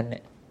เมื่อนั้นเ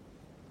นี่ย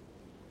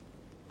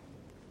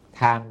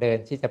ทางเดิน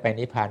ที่จะไป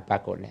นิพพานปรา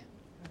กฏแล้ว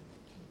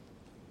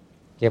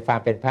เกี่ยวกับควา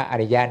มเป็นพระอ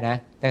ริยะนะ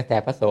ตั้งแต่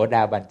พระโสด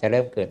าบันจะเ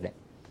ริ่มเกิดเลย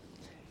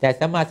แต่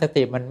สัมมาส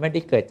ติมันไม่ไ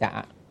ด้เ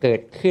กิ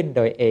ดขึ้นโ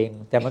ดยเอง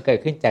แต่มันเกิด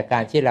ขึ้นจากกา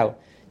รที่เรา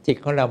จิต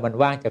ของเรามัน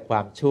ว่างจากคว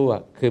ามชั่ว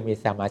คือมี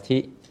สมา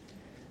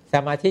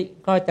ธิ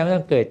ก็จะต้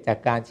องเกิดจาก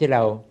การที่เร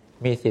า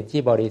มีศีล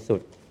ที่บริสุท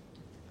ธิ์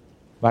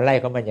มาไล่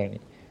เขามันอย่าง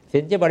นี้ศี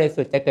ลที่บริ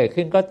สุทธิ์จะเกิด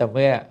ขึ้นก็ต่อเ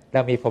มื่อเร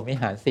ามีพรหมวิ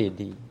หารสี่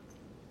ดี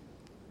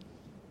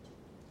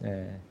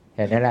เ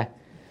ห็นไหมล่ะ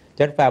จ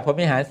นฝ่าพรหม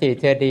วิหารสี่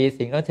เธอดี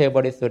สิ่งของเธอบ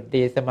ริสุทธิ์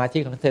ดีสมาธิ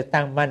ของเธอ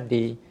ตั้งมั่น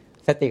ดี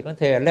สติของ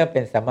เธอเริ่มเ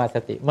ป็นสัมมาส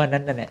ติเมื่อนั้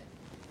นนั่นแหละ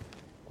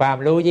ความ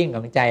รู้ยิ่งข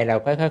องใจเรา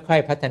ก็ค่อ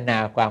ยๆพัฒนา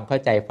ความเข้า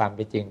ใจความเ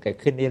ป็นจริงเกิด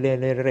ขึ้นเ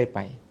รื่อยๆไป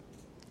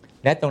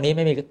และตรงนี้ไ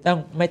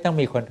ม่ต้อง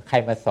มีคนใคร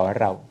มาสอน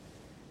เรา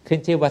ขึ้น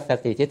ชื่อว่าส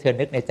ติที่เธอ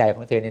นึกในใจข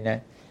องเธอนี่นะ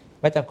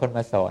ไม่ต้องคนม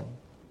าสอน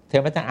เธ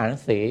อไม่ต้องอ่านหนั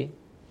งสือ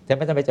เธอไ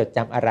ม่ต้องไปจดจ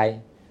ำอะไร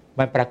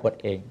มันปรากฏ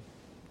เอง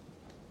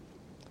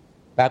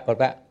ปรากฏ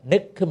ว่านึ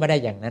กขึ้นมาได้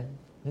อย่างนั้น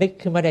นึก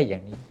ขึ้นมาได้อย่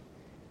างนี้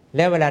แ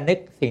ล้วเวลานึก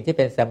สิ่งที่เ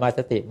ป็นสัมมาส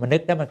ติมันนึ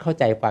กแล้วมันเข้า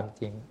ใจความ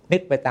จริงนึ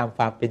กไปตามค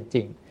วามเป็นจ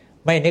ริง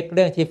ไม่นึกเ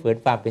รื่องที่ฝืน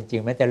ความเป็นจริ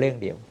งแม้แต่เรื่อง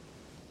เดียว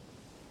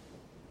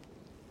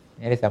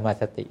นี่คือสัมมา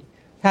สติ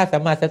ถ้าสั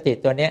มมาสติ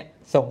ตัวนี้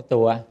ทรง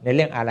ตัวในเ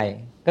รื่องอะไร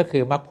ก็คื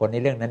อมรรคผลใน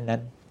เรื่องนั้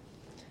น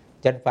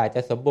ๆจนฝ่ายจ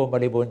ะสมบูรณ์บ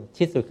ริบูรณ์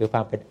ที่สุดคือคว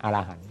ามเป็นอร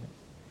หันต์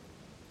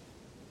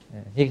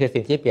นี่คือ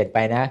สิ่งที่เปลี่ยนไป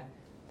นะ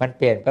มันเ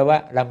ปลี่ยนไปว่า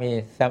เรา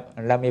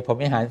มีพรหม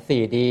วิหาร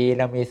สี่ดีเ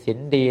รามีศีล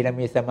ดีเรา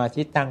มีสมา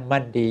ธิตั้ง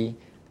มั่นดี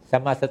สั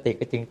มมาสติ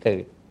ก็จึงเกิ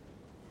ด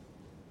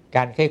ก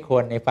ารใคร่ครว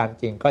ญในความ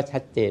จริงก็ชั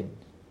ดเจน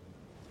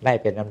ไล่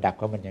เป็นลำดับ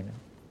ของมันอย่างนั้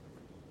น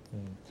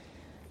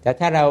แต่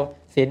ถ้าเรา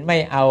ศีลไม่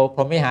เอาพ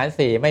รหมวิหาร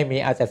สี่ไม่มี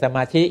เอาแต่สม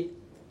าธิ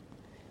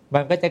มั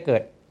นก็จะเกิ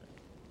ด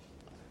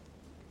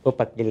อุป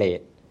กิเลส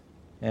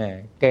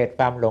เกิดค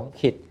วามหลง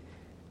ผิด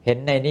เห็น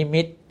ในนิ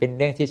มิตเป็นเ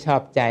รื่องที่ชอ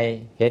บใจ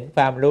เห็นค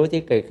วามรู้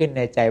ที่เกิดขึ้นใ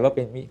นใจว่าเ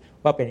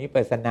ป็นวิ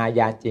ปัสสนาญ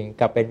าณจริง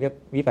กับเป็น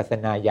วิปัสส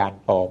นาญาณ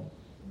ปลอม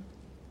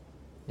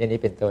อย่างนี้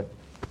เป็นต้น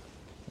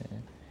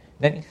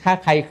นั้นถ้า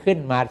ใครขึ้น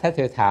มาถ้าเธ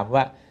อถาม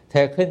ว่าเธ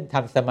อขึ้นท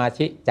ำสมา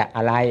ธิจากอ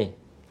ะไร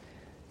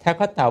ถ้าเ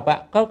ขาตอบว่า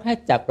ก็แค่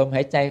จับลมห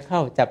ายใจเข้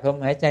าจับลม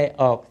หายใจ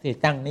ออกสิ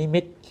ตั้งนิมิ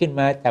ตขึ้น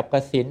มาจับก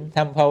สิณท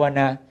ำภาวน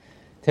า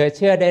เธอเ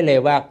ชื่อได้เลย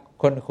ว่า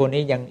คน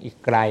นี้ยังอีก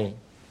ไกล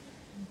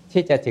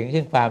ที่จะถึง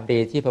ซึ่งความดี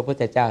ที่พระพุท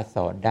ธเจ้าส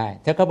อนได้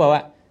เธอก็บอกว่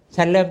า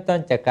ฉันเริ่มต้น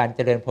จากการเจ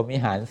ริญพรหมวิ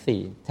หาร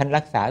สี่ฉัน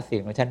รักษาศี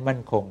ลของฉันมั่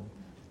นคง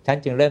ฉัน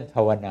จึงเริ่มภ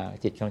าวนา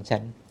จิตของฉั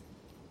น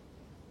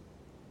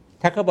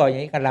ถ้าเขาบอกอย่า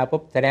งนี้กับเราปุ๊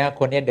บแสดงว่า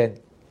คนนี้เดิน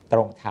ตร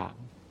งทาง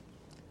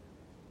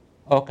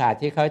โอกาส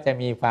ที่เขาจะ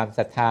มีความศ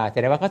รัทธาแส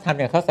ดงว่าเขาทำ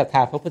อย่างเขาศรัทธ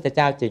าพระพุทธเ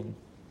จ้าจริง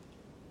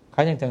เข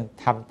ายังต้อง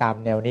ทำตาม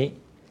แนวนี้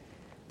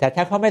แต่ถ้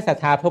าเขาไม่ศรัท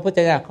ธาพระพุทธ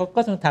เจ้าเขาก็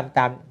ต้องทำต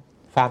าม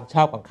ความช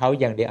อบของเขา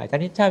อย่างเดียวฉั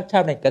นนี่ชอ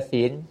บในก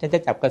สิณฉันจะ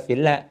จับกสิณ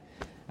แหละ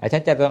ฉั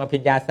นจะลงอภิ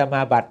ญญาสม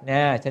าบัติน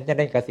ะฉันจะเ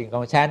ล่นกสิณข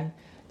องฉัน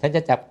จ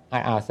ะจับ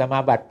สมา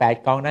บัติ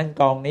8กองนั้น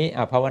กองนี้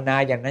ภาวนา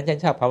อย่างนั้นฉัน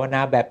ชอบภาวน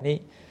าแบบนี้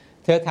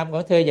เธอทำข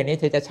องเธออย่างนี้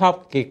เธอจะชอบ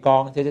กี่กอ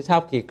งเธอจะชอ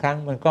บกี่ครั้ง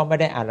มันก็ไม่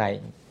ได้อะไร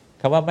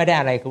คำว่าไม่ได้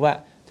อะไรคือว่า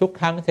ทุก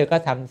ครั้งเธอก็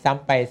ทำซ้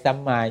ำไปซ้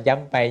ำมาย้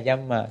ำไปย้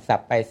ำมาสั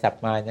บไปสับ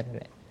มานั่นแ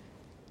หละ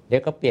เดี๋ย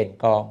วก็เปลี่ยน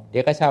กองเดี๋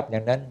ยวก็ชอบอย่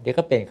างนั้นเดี๋ยว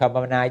ก็เปลี่ยนคำภ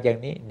าวนาอย่าง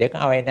นี้เดี๋ยวก็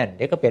เอาไอ้นั่นเ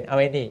ดี๋ยวก็เปลี่ยนเอา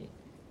ไอ้นี่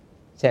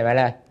ใช่ไหม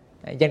ล่ะ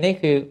อย่างนี้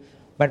คือ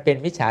มันเป็น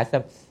มิจ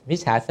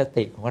ฉาส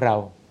ติของเรา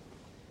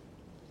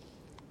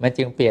มัน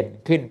จึงเปลี่ยน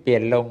ขึ้นเปลี่ย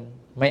นลง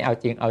ไม่เอา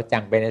จริงเอาจั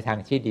งไปในทาง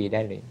ที่ดีไ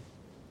ด้เลย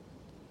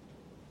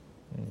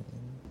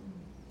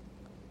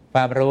คว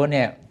ามรู้เ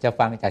นี่ยจะ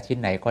ฟังจากที่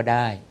ไหนก็ไ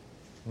ด้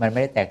มันไม่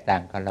ได้แตกต่า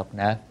งกันหรอก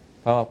นะ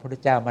เพราะว่าพระพุทธ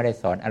เจ้าไม่ได้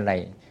สอนอะไร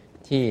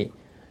ที่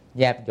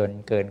แยบยล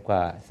เกินกว่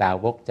าสา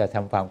วกจะท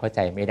ำความเข้าใจ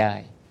ไม่ได้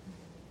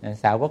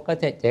สาวกก็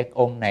จะ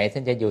องค์ไหนท่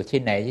านจะอยู่ที่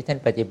ไหนที่ท่าน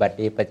ปฏิบัติ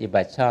ดีปฏิบั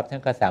ติชอบท่า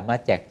นก็สามาร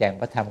ถแจกแจง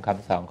พระธรรมค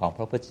ำสอนของพ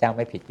ระพุทธเจ้าไ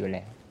ม่ผิดอยู่แ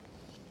ล้ว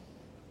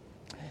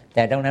แ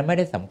ต่ตรงนั้นไม่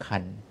ได้สำคั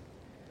ญ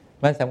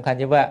มันสำคัญ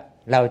ที่ว่า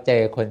เราเจ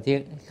อคนที่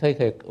เ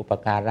คยอุป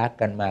การะ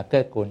กันมาเ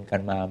กื้อกูลกั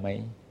นมาไหม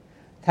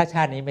ถ้าช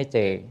าตินี้ไม่เจ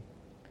อ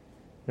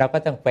เราก็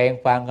ต้องเฟ้ง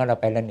ฟังกันเรา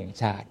ไปละ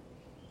1 ชาติ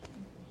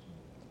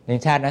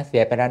1 ชาตินะเสี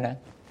ยไปแล้วนะ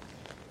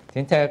ถึ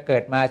งเธอเกิ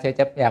ดมาเธอ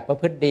จะอยากประ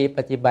พฤติดีป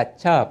ฏิบัติ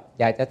ชอบ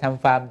อยากจะท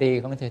ำความดี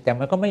ของเธอแต่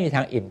มันก็ไม่มีท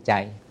างอิ่มใจ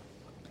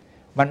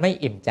มันไม่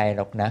อิ่มใจห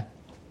รอกนะ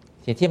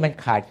สิ่งที่มัน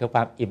ขาดคือคว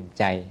ามอิ่ม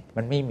ใจ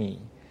มันไม่มี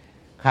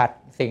ขาด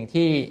สิ่ง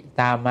ที่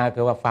ตามมา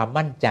คือว่าความ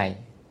มั่นใจ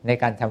ใน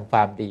การทำคว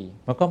ามดี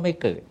มันก็ไม่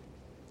เกิด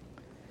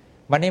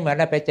วันนี้เหมือน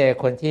เราไปเจอ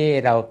คนที่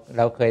เ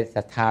ราเคยศ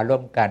รัทธาร่ว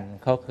มกัน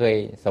เขาเคย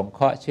สงเค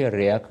ราะห์ช่วยเห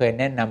ลือเคย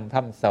แนะนำพ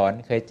ร่ำสอน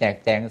เคยแจก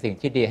แจงสิ่ง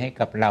ที่ดีให้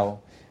กับเรา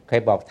เค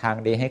ยบอกทาง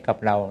ดีให้กับ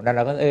เราแล้วเร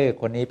าก็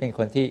คนนี้เป็นค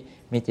นที่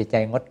มีจิตใจ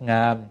งดง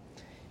าม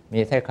มี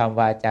ถ้อยคำ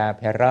วาจาไ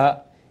พเราะ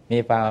มี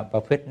ความปร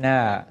ะพฤติหน้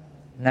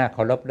าเค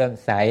ารพเลื่อม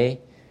ใส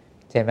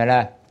ใช่ไหมล่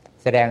ะ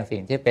แสดงสิ่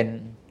งที่เป็น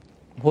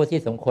ผู้ที่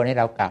สมควรให้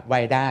เรากราบไหว้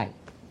ได้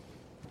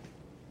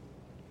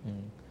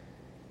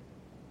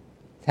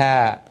ถ้า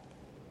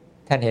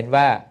ท่านเห็น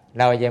ว่า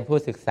เรายังผู้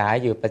ศึกษา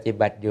อยู่ปฏิ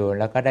บัติอยู่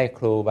แล้วก็ได้ค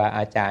รูบาอ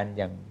าจารย์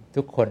อย่าง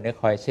ทุกคนได้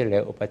คอยช่วยเหลื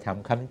ออุปถัม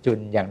ภ์ค้ำจุน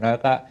อย่างน้อย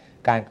ก็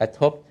การกระ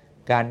ทบ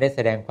การได้แส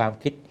ดงความ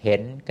คิดเห็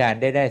นการ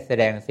ได้แส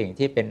ดงสิ่ง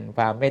ที่เป็นค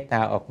วามเมตต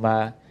าออกมา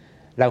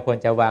เราควร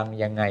จะวาง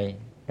ยังไง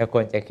เราค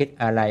วรจะคิด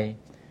อะไร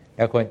เ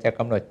ราควรจะก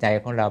ำหนดใจ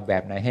ของเราแบ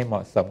บไหนให้เหม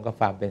าะสมกับ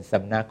ความเป็นส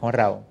ำนักของ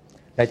เรา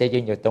เราจะยื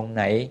นอยู่ตรงไ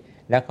หน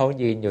แล้วเขา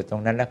ยืนอยู่ตร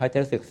งนั้นแล้วเขาจะ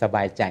รู้สึกสบ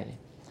ายใจ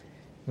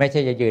ไม่ใ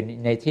ช่จะยืน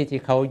ในที่ที่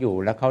เขาอยู่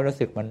แล้วเขารู้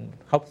สึกมัน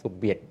เขาสุก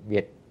เ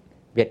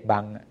บียดบั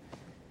ง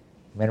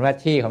เหมือนว่า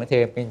ที่ของเธ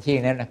อเป็นที่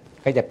นั้นนะ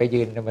ก็จะไป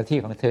ยืนในที่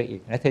ของเธออี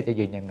กแล้วเธอจะ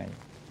ยืนยังไง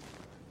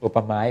อุป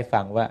มาให้ฟั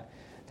งว่า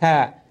ถ้า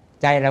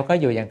ใจเราก็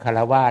อยู่อย่างคฤ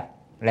หัสถ์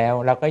แล้ว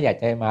เราก็อยาก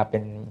จะมาเป็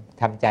น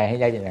ทำใจให้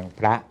ได้อย่าง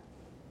พระ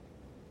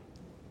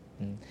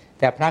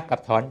แต่พระกับ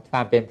ถอนคว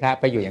ามเป็นพระ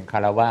ไปอยู่อย่างคฤ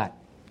หัสถ์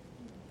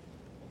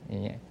อย่า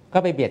งเงี้ยก็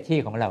ไปเบียดที่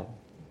ของเรา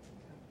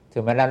ถึ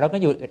งเวลาเราก็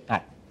อยู่อึดอั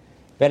ด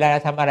เวลาเรา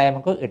ทำอะไรมั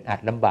นก็อึดอัด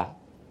ลำบาก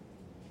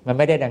มันไ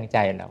ม่ได้ดังใจ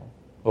เรา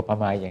อุป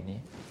มาอย่างนี้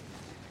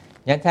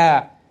งั้นถ้า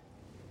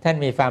ท่าน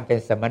มีความเป็น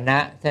สมณะ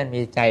ท่าน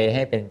มีใจใ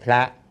ห้เป็นพร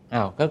ะ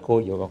ก็ครู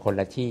อยู่กับคน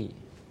ละที่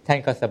ท่าน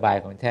ก็สบาย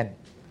ของท่าน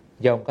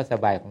โยมก็ส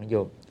บายของโย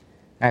ม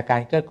อาการ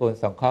เกื้อกูล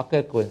สงเคราะห์เกื้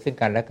อกูลซึ่ง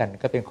กันและกัน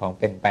ก็เป็นของ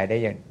เป็นไปได้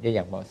อ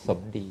ย่างเหมาะสม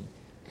ดี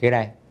คืออะไ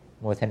ร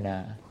โมทนา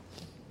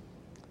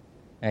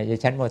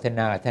ฉันโมทน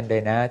ากับท่านเล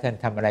ยนะท่าน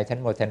ทำอะไรฉัน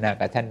โมทนา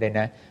กับท่านเลย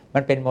นะมั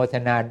นเป็นโมท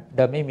นาโด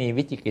ยไม่มี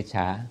วิจิกิจฉ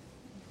า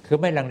คือ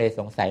ไม่ลังเล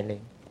สงสัยเลย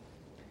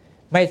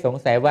ไม่สง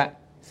สัยว่า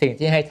สิ่ง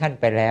ที่ให้ท่าน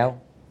ไปแล้ว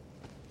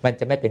มัน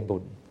จะไม่เป็นบุ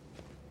ญ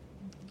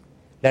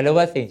แล้วรู้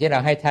ว่าสิ่งที่เรา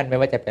ให้ท่านไม่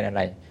ว่าจะเป็นอะไ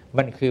ร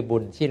มันคือบุ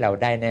ญที่เรา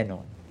ได้แน่นอ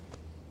น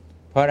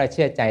เพราะเราเ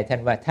ชื่อใจท่า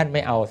นว่าท่านไ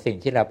ม่เอาสิ่ง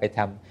ที่เราไ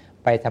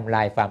ปทำล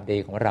ายความดี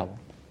ของเรา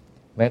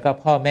เหมือนกับ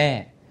พ่อแม่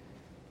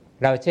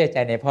เราเชื่อใจ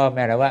ในพ่อแ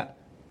ม่แล้วว่า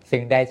สิ่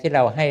งใดที่เร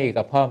าให้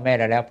กับพ่อแม่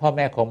แล้วพ่อแ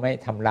ม่คงไม่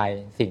ทำลาย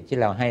สิ่งที่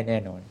เราให้แน่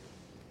นอน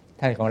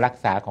ท่านคงรัก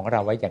ษาของเรา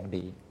ไว้อย่าง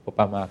ดีอุป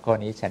มาข้อ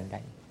นี้ฉันใด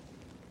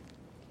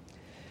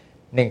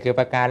หนึ่งคือ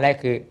ประการแรก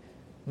คือ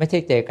ไม่ใช่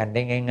เจอกันไ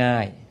ด้ง่า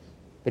ย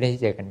ๆไม่ได้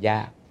เจอกันย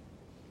าก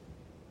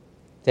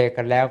เจอ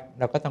กันแล้ว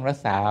เราก็ต้องรัก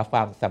ษาคว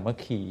ามสามัค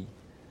คี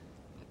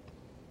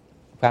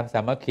ความสา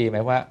มัคคีหม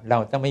ายว่าเรา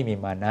ต้องไม่มี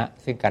มานะ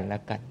ซึ่งกันและ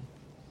กัน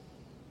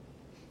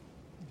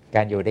ก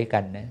ารอยู่ด้วยกั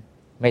นนะ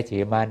ไม่ถื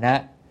อมานะ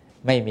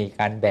ไม่มี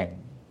การแบ่ง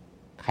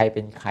ใครเ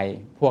ป็นใคร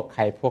พวกใค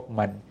รพวก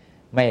มัน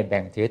ไม่แ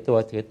บ่งถือตัว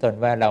ถือตน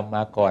ว่าเราม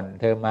าก่อน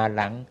เธอมาห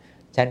ลัง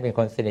ฉันเป็นค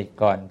นสนิท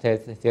ก่อนเ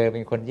ธอเป็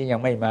นคนที่ยัง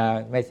ไม่มา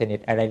ไม่สนิท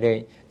อะไรเลย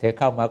เธอเ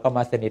ข้ามาก็ม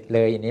าสนิทเล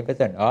ยอย่างนี้เป็น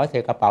ส่วนเธ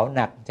อกระเป๋าห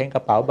นักฉันกร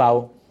ะเป๋าเบา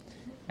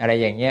อะไร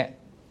อย่างเงี้ย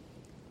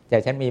แต่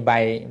ฉันมีใบ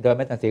โดยไ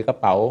ม่ต้องถือกระ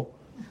เป๋า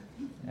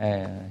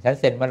ฉัน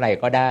เซ็นเมื่อไหร่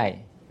ก็ได้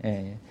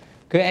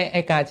คือไ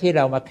อ้การที่เ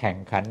รามาแข่ง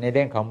ขันในเ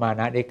รื่องของมา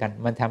นะด้วยกัน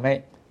มันทำให้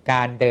ก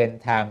ารเดิน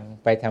ทาง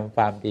ไปทำค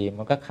วามดี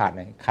มันก็ข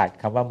าด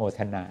คำว่าโม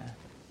ทนา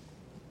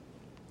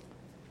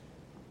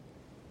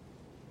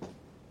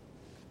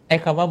ไอ้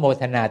คำว่าโม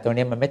ทนาตรง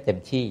นี้มันไม่เต็ม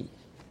ที่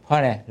เพราะอ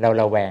ะไรเรา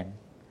ระแวง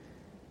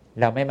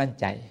เราไม่มั่น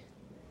ใจ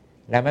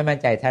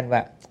ท่านว่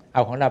าเอ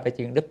าของเราไปจ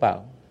ริงหรือเปล่า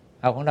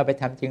เอาของเราไป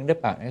ทำจริงหรือ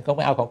เปล่าเขาไ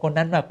ม่เอาของคน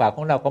นั้นมากกว่าข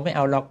องเราก็ไม่เ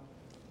อาหรอก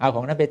เอาข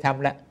องนั้นไปท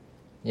ำละ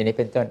อย่างนี้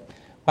เป็นต้น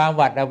ความห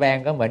วาดระแวง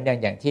ก็เหมือน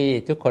อย่างที่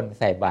ทุกคน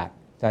ใส่บาตร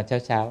ตอน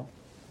เช้า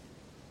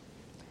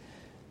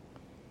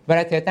เวล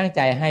าเธอตั้งใ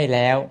จให้แ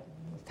ล้ว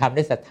ทำ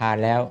ด้วยศรัทธา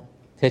แล้ว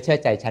เธอเชื่อ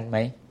ใจฉันไหม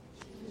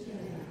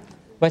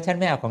ว่าฉัน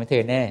ไม่เอาของเธ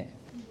อแน่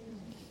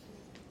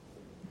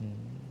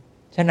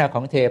ฉันเอาข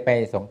องเธอไป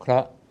สงเครา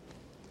ะห์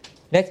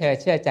และเธอ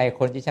เชื่อใจ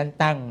คนที่ฉัน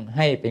ตั้งใ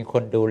ห้เป็นค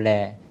นดูแล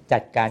จั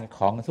ดการข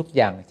องทุกอ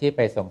ย่างที่ไ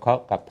ปสงเคราะ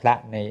ห์กับพระ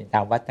ในต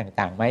ามวัด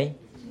ต่างๆไหม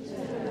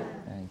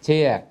เ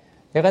ชื่อ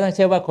แล้วก็ต้องเ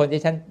ชื่อว่าคน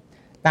ที่ฉัน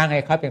ตั้งใ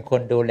ห้เขาเป็นค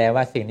นดูแล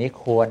ว่าสิ่งนี้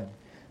ควร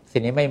สิ่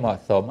งนี้ไม่เหมาะ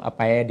สมเอาไ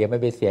ปเดี๋ยวไม่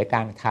ไปเสียกล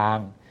างทาง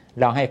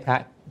เราให้พระ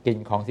กิน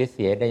ของเ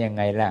สียได้ยังไ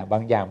งล่ะบา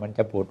งอย่างมันจ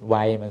ะบูดไว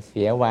มันเ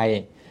สียไว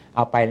เอ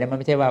าไปแล้วมันไ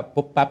ม่ใช่ว่า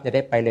ปุ๊บปั๊บจะไ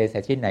ด้ไปเลยแต่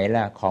ที่ไหน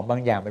ล่ะของบา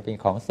งอย่างมันเป็น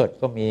ของสด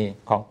ก็มี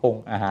ของปรุง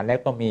อาหารแล้ว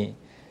ก็มี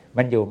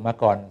มันอยู่มา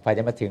ก่อนพอจ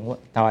ะมาถึง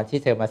ตอนที่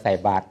เธอมาใส่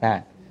บาตรนะ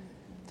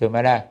ถูกไหม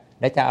ล่ะ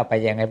แล้วจะเอาไป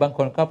ยังไงบางค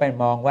นก็ไป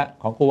มองว่า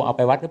ของกูเอาไ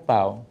ปวัดหรือเปล่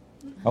า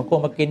ของกู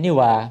มากินนี่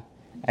ว่า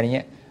อะไรเ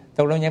งี้ยต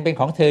กลงยังเป็น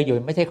ของเธออยู่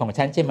ไม่ใช่ของ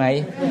ฉันใช่ไหม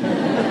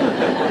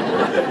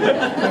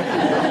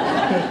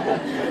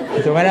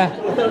ถูกไหมล่ะ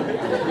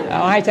เอ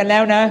าให้ฉันแล้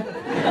วนะ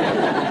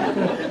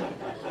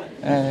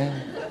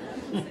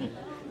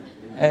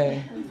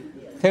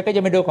เธอก็จ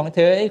ะมาดูของเธ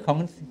อ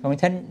ของ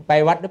ฉันไป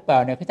วัดหรือเปล่า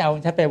เนี่ยเขาจะเอา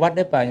ฉันไปวัดห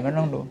รือเปล่ามัน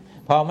ต้องดู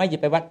พอไม่หยิบ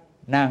ไปวัด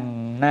นั่ง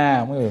หน้า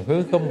มือ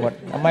ก็หมด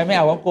ทำไมไม่เ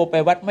อาของกูไป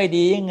วัดไม่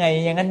ดียังไง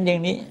อย่างนั้นอย่า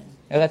งนี้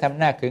แล้วก็ทำ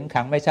หน้าขึง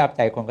ขังไม่ชอบใ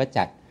จคนก็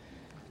จัด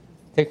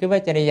เธอคิดว่า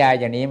จริยา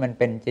อย่างนี้มัน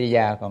เป็นจริย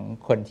าของ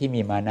คนที่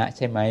มีมานะใ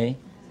ช่ไหม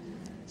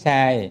ใ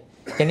ช่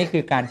ทีนี้คื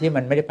อการที่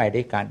มันไม่ได้ไป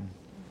ด้วยกัน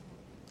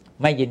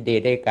ไม่ยินดี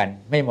ด้วยกัน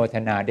ไม่โมท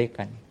นาด้วย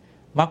กัน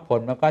มรรคผล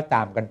มันก็ต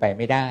ามกันไป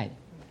ไม่ได้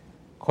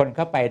คนเ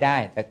ข้าไปได้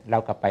แต่เรา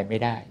กลับไปไม่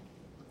ได้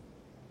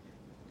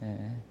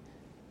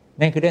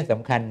นั่นคือเรื่องส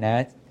ำคัญนะ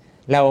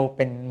เราเ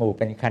ป็นหมู่เ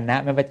ป็นคณะ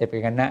ไม่ว่าจะเป็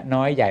นคณะ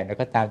น้อยใหญ่แล้ว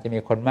ก็ตามจะมี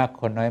คนมาก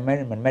คนน้อย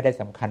มันไม่ได้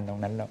สำคัญตรง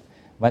นั้นหรอก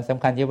มันส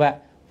ำคัญที่ว่า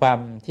ความ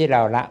ที่เร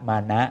าละมา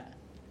นะ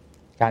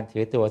การถื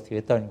อตัวถือ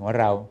ตนของ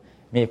เรา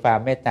มีความ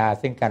เมตตา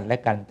ซึ่งกันและ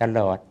กันตล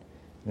อด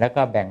แล้ว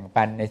ก็แบ่ง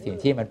ปันในสิ่ง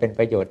ที่มันเป็น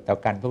ประโยชน์ต่อ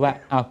กันเพราะว่า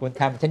คุณ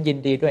ทำฉันยิน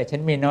ดีด้วยฉั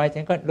นมีน้อยฉั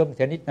นก็ร่วมเ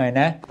สียนิดหน่อย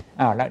นะ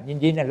แล้วยิน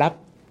ดีนะรับ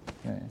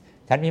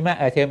ท ฉันมีมาก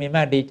เธอมีม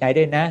ากดีใจ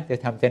ด้วยนะเธอ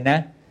ทำเถอะนะ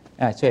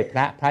ช่วยพ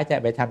ระจะ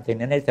ไปทำสิ่ง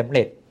นั้นให้สำเ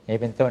ร็จนี่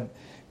เป็นต้น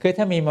คือ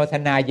ถ้ามีโมท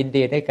นายิน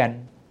ดีด้วยกัน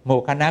หมู่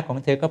คณะของ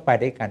เธอก็ไป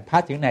ด้วยกันพระ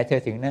ถึงไหนเธ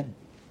อถึงนั่น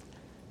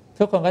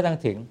ทุกคนก็ต้อง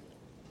ถึง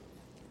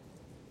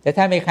แต่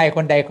ถ้ามีใครค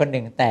นใดคนห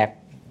นึ่งแตก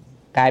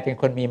กลายเป็น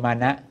คนมีมา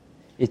นะ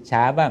อิจฉ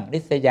าบ้างริ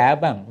ษยา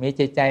บ้างมี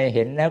ใจเ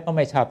ห็นแล้วก็ไ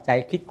ม่ชอบใจ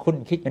คิด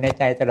อยู่ใน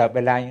ใจตลอดเว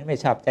ลายังไม่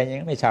ชอบใจ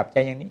ยังไม่ชอบใจ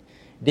อย่างนี้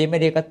ดีไม่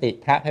ดีก็ติ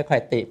พระค่อ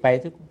ยๆติไป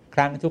ทุกค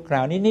รั้งทุกครา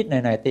วนิดๆห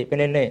น่อยๆติไป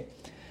เรื่อย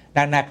ๆ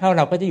หนักๆเข้าเ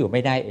ราก็จะอยู่ไ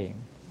ม่ได้เอง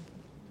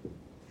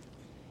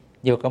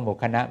อยู่กับหมู่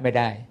คณะไม่ไ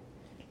ด้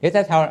หรือถ้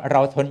าเร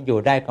าทนอยู่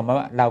ได้ก็หมาย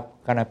ว่าเรา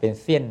กำลังเป็น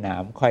เสี้ยนหนา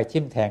มคอย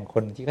ทิ่มแทงค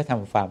นที่เขาท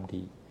ำความ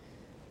ดี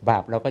บา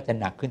ปเราก็จะ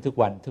หนักขึ้นทุก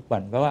วัน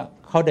เพราะว่า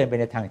เขาเดินไป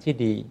ในทางที่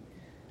ดี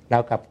เรา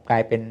กลับกลา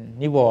ยเป็น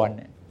นิวรณ์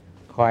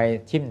คอย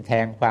ทิ่มแท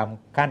งความ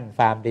กั้นค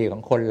วามดีขอ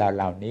งคนเ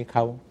หล่านี้เข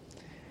า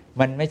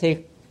มันไม่ใช่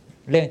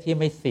เรื่องที่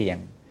ไม่เสี่ยง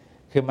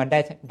คือมัน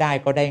ได้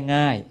ก็ได้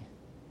ง่าย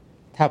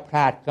ถ้าพล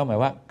าดก็หมาย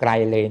ว่าไกล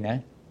เลยนะ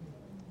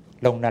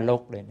ลงนร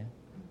กเลยนะ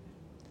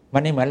มั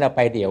นไม่เหมือนเราไ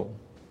ปเดี่ยว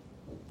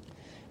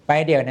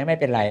นะไม่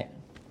เป็นไร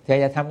เธอ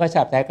จะทำก็ช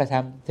อบใจก็ท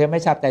ำเธอไม่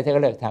ชอบใจเธอ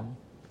ก็เลิกท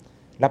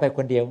ำเราไปค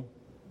นเดียว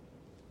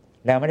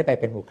เราไม่ได้ไป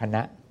เป็นหมู่คณ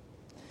ะ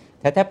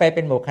แต่ถ้าไปเ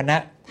ป็นหมู่คณะ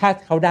ถ้า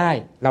เขาได้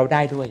เราไ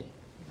ด้ด้วย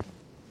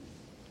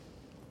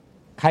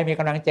ใครมีก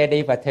ำลังใจดี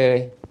กว่าเธอ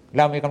เ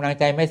รามีกำลัง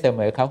ใจไม่เสม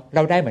อเขาเร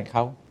าได้เหมือนเข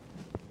า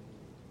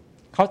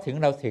ถึง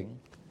เราถึง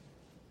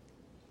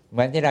เห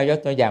มือนที่เรายก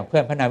ตัวอย่างเพื่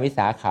อนพระนางวิส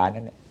าขา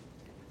นั่นแหละ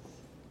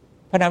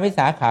พระนางวิส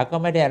าขาก็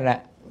ไม่ได้ละ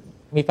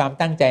มีความ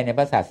ตั้งใจในพ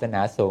ระศาสนา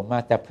สูงมา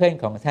กแต่เพื่อน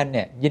ของท่านเ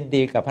นี่ยยิน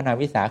ดีกับพระนาง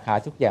วิสาขา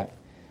ทุกอย่าง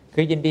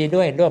คือยินดี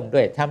ด้วยร่วมด้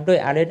วยทำด้วย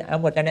อะไรเอา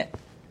หมดนั่นแหละ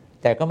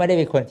แต่ก็ไม่ได้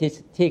เป็นคน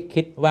ที่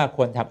คิดว่าค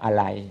วรทำอะ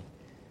ไร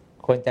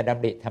ควรจะด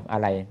ำริทำอะ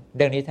ไรเ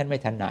รื่องนี้ท่านไม่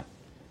ถนัด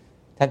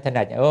ท่านถ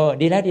นัดโอ้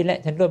ดีแล้ว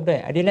ฉันร่วมด้วย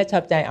ดีแล้วชอ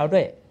บใจเอาด้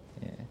วย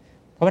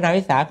พระนาง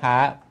วิสาขา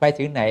ไป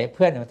ถึงไหนเ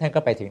พื่อนของท่านก็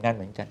ไปถึงนั่นเ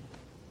หมือนกัน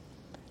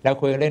เรา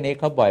คุยเรื่องนี้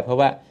เขาบ่อยเพราะ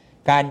ว่า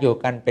การอยู่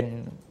กันเป็น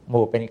ห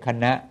มู่เป็นค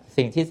ณะ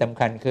สิ่งที่สำ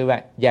คัญคือว่า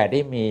อย่าได้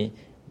มี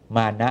ม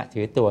านะ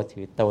ถือตัว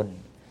ถือตน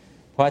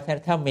เพราะ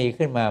ถ้ามี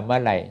ขึ้นมาเมื่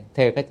อไหร่เธ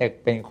อก็จะ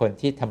เป็นคน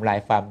ที่ทำลาย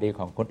ความดีข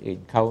องคนอื่น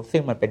เขาซึ่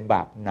งมันเป็นบ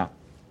าปหนัก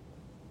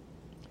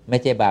ไม่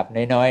ใช่บาป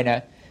น้อยๆนะ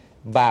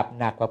บาป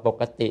หนักกว่าป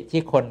กติ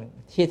ที่คน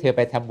ที่เธอไ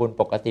ปทำบุญ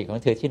ปกติของ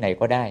เธอที่ไหน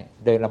ก็ได้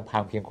โดยลำพั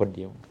งเพียงคนเ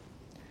ดียว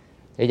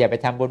เธออย่าไป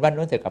ทำบุญบ้าน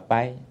นู้นเธอกลับไป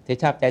เธอ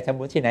ชอบใจทำ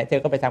บุญที่ไหนเธอ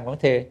ก็ไปทำของ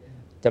เธอ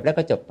จบแล้ว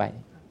ก็จบไป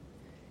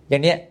อย่า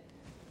งเนี้ย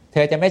เธ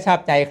อจะไม่ชอบ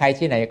ใจใคร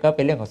ที่ไหนก็เ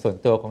ป็นเรื่องของส่วน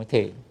ตัวของเธ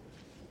อ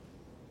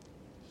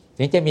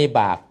ถึงจะมี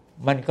บาป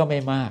มันก็ไม่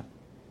มาก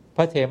เพร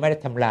าะเธอไม่ได้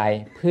ทำลาย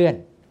เพื่อน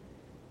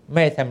ไ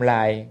ม่ทำล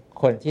าย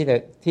คน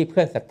ที่เ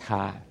พื่อนศรัทธ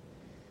า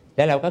แล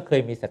ะเราก็เค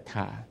ยมีศรัทธ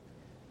า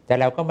แต่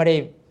เราก็ไม่ได้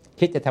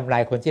คิดจะทำลา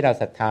ยคนที่เรา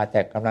ศรัทธาแต่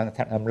กำลัง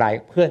ทำลาย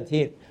เพื่อน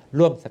ที่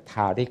ร่วมศรัทธ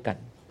าด้วยกัน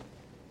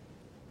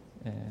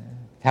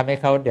ทำให้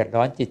เขาเดือด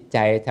ร้อนจิตใจ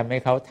ทำให้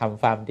เขาท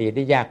ำความดีไ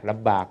ด้ยากล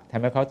ำบากท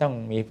ำให้เขาต้อง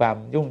มีความ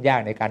ยุ่งยา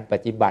กในการป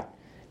ฏิบัติ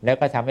แล้ว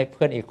ก็ทำให้เ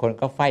พื่อนอีกคน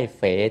ก็ไฝ่เ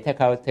ฝถ้า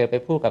เธอไป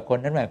พูดกับคน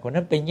นั้นว่าคน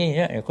นั้นเป็นอย่าง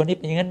นี้คนนี้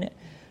เป็นอย่างนั้นเนี่ย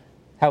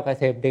เท่ากับ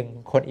เธอดึง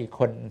คนอีก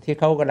คนที่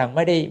เขากำลังไ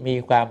ม่ได้มี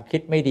ความคิ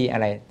ดไม่ดีอะ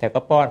ไรแต่ก็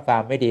ป้อนควา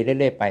มไม่ดีเ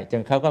รื่อยๆไปจ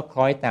นเขาก็ค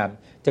ล้อยตาม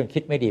จนคิ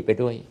ดไม่ดีไป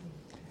ด้วย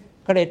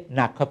ก็เลยห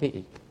นักเข้าไป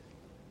อีก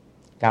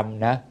กรรม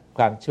นะค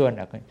วามชั่วห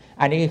นัก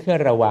อันนี้คือเครื่อ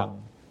งระวัง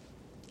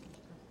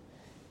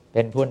เ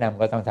ป็นผู้น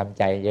ำก็ต้องทำ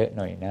ใจเยอะห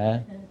น่อยนะ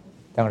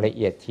ต้องละเ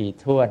อียดถี่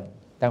ถ้วน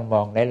ต้องม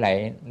องหลาย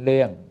ๆเ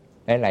รื่อง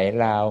หลาย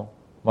ๆราว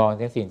มอง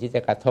ถึงสิ่งที่จ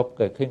ะกระทบเ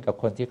กิดขึ้นกับ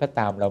คนที่เขา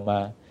ตามเรามา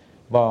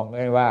มอง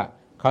ได้ว่า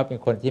เขาเป็น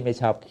คนที่ไม่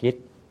ชอบคิด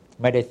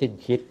ไม่ได้สิ้น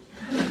คิด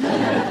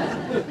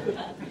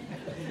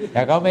แ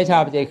ต่เขาไม่ชอ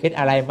บจะคิด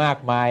อะไรมาก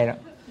มายแล้ว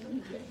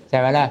ใช่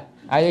ไหมล่ะ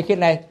เอาจะคิด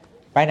อะไร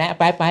ไปไหน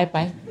ไปเอาไ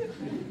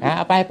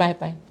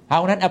ปเอา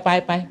นั้นเอาไ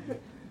ป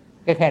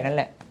ก็แค่นั้นแ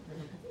หละ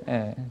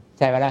ใ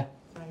ช่ไหมล่ะ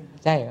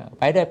ใช่ไ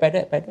ปด้วย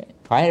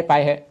ขอให้ไป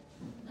เถอะ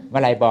เมื่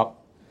อไหร่บอก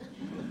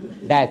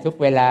ได้ทุก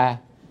เวลา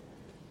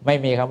ไม่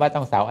มีคำว่าต้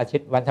องเสาร์อาทิ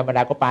ตย์วันธรรมด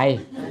าก็ไป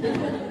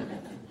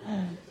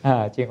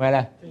จริงไหม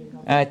ล่ะ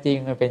จริง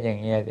มันเป็นอย่าง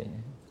นี้สิ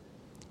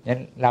งั้น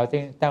เราจึ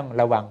งต้อง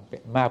ระวัง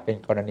มากเป็น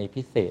กรณี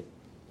พิเศษ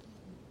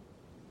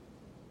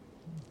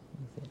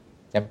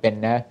จำเป็น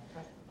นะ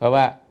เพราะ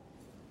ว่า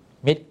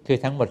มิตรคือ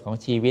ทั้งหมดของ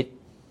ชีวิต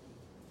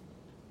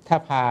ถ้า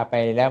พาไป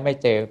แล้วไม่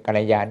เจอกัล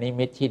ยาณ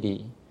มิตรที่ดี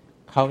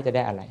เขาจะไ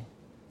ด้อะไร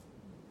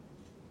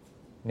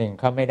หนึ่ง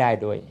เขาไม่ได้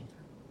ด้วย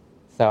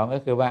สองก็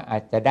คือว่าอา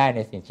จจะได้ใน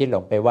สิ่งที่หล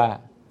งไปว่า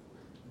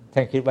ท่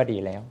านคิดว่าดี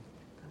แล้ว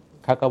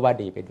เขาก็ว่า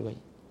ดีไปด้วย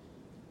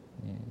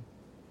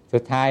สุ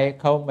ดท้าย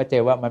เขามาเจ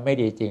อว่ามันไม่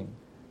ดีจริง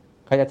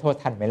เขาจะโทษ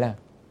ท่านไหมล่ะ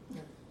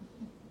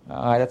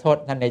จะโทษ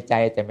ท่านในใจ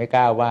แต่ไม่ก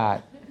ล้าว่า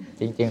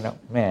จริงๆแล้ว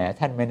แหม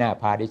ท่านไม่น่า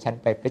พาดิฉัน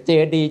ไปเจ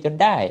อดีจน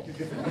ได้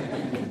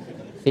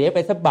เสียไป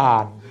ซะบา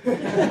น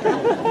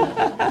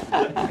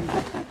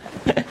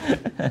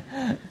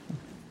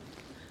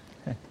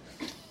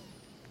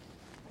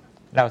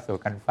เล่าสู่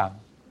กันฟัง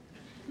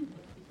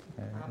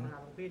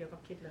พี่เดี๋ยวก็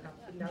คิดแล้วครับ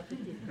คิดแล้วคิด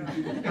อีก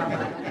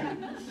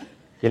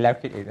คิดแล้ว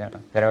คิดอีกนะ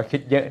แต่เราคิ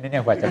ดเยอะนี่เนี่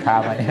ยกว่าจะพา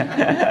มาเนี่ย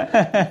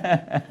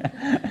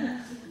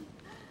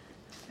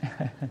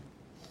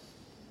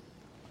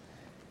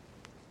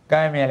ก็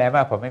ไม่มีอะไรม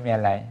ากผมไม่มีอ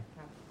ะไร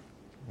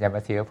อย่าม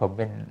าถือว่าผมเ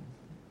ป็น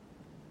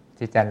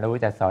ที่จะรู้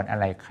จะสอนอะ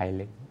ไรใครเ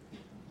ลย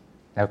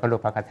แล้วก็รู้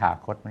พระคาถา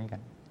คตเหมือนกั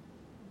น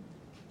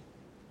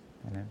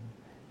นะ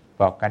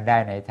บอกกันได้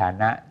ในฐา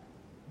นะ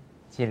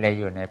ที่เรา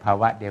อยู่ในภา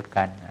วะเดียว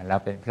กันเรา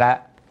เป็นพระ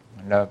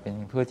เราเป็น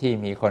ผู้ที่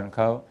มีคนเข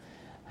า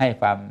ให้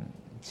ความ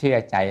เชื่อ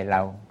ใจเร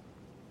า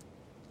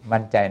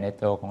มั่นใจใน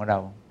ตัวของเรา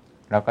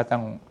เราก็ต้อ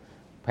ง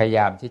พยาย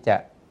ามที่จะ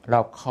ร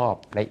อบคอบ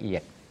ละเอีย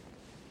ด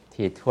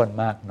ถี่ถ้วน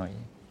มากหน่อย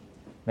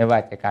ไม่ว่า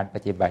จะการป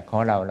ฏิบัติขอ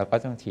งเราก็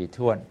ต้องถี่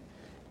ถ้วน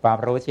ความ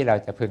รู้ที่เรา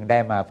จะพึงได้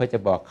มาเพื่อจะ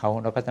บอกเขา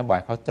เราก็ต้องบอ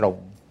กเขาตรง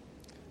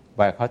บ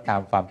อกเขาตา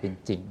มความเป็น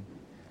จริง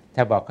ถ้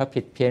าบอกเขา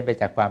ผิดเพี้ยนไป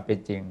จากความเป็น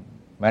จริง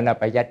เหมือนเรา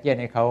ไปยัดเยียด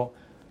ให้เขา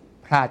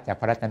พลาดจาก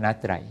พระรัตน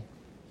ตรัย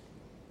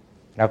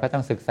เราก็ต้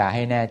องศึกษาใ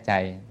ห้แน่ใจ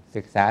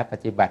ศึกษาป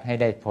ฏิบัติให้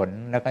ได้ผล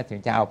แล้วก็ถึง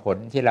จะเอาผล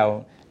ที่เรา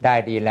ได้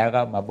ดีแล้ว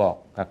ก็มาบอก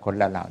กับคนเ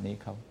หล่านี้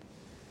เขา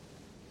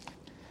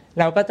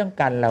เราก็ต้อง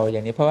กันเราอย่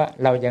างนี้เพราะว่า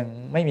เรายัง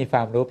ไม่มีคว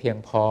ามรู้เพียง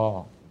พอ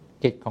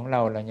จิตของเร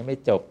ายังไม่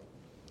จบ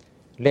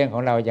เรื่องขอ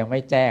งเรายังไ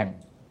ม่แจ้ง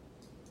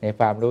ใน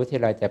ความรู้ที่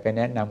เราจะไปแ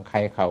นะนำใคร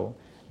เขา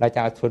เราจะ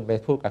เอาทุนไป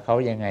พูดกับเขา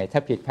ยังไงถ้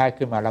าผิดพลาด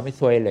ขึ้นมาเราไม่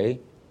ซวยเลย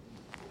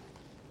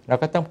เรา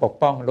ก็ต้องปก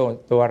ป้อง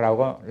ตัวเรา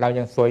ก็เรา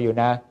ยังซวยอยู่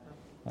นะ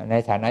ใน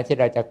ฐานะที่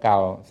เราจะกล่า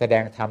วแสด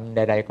งธรรมใ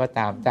ดๆก็ต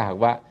ามถ้าหาก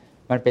ว่า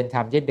มันเป็นธร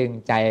รมที่ดึง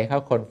ใจเขา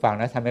คนฟัง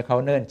แล้วทำให้เขา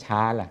เนิ่นช้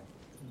าล่ะ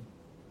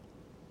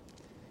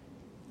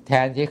แท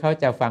นที่เขา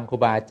จะฟังครู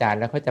บาอาจารย์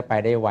แล้วเขาจะไป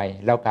ได้ไว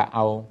เราก็เอ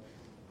า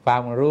ควา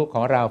มรู้ข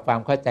องเราความ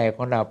เข้าใจข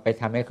องเราไป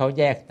ทำให้เขา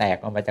แยกแตก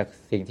ออกมาจาก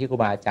สิ่งที่ครู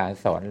บาอาจารย์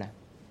สอนล่ะ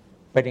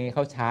เป็นอย่างนี้เข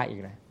าช้าอีก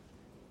นะ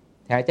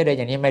แทนจะเดิน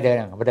อย่างนี้ไม่เดิน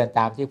เขาเดินต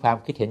ามที่ความ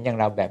คิดเห็นอย่าง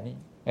เราแบบนี้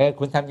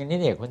คุณทำอย่างนี้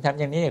เนี่ยคุณทำ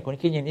อย่างนี้เนี่ยคุณ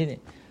คิดอย่างนี้เนี่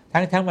ย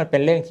ทั้งมันเป็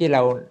นเรื่องที่เร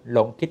าหล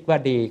งคิดว่า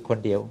ดีคน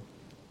เดียว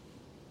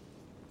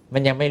มั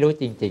นยังไม่รู้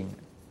จริง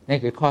ๆนั่น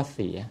คือข้อเ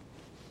สีย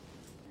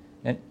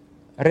นั้น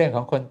เรื่องข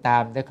องคนตา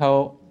มถ้าเขา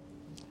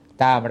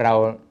ตามเรา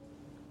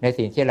ใน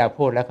สิ่งที่เรา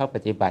พูดแล้วเขาป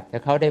ฏิบัติถ้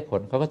าเขาได้ผ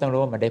ลเขาก็ต้อง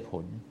รู้ว่ามันได้ผ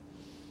ล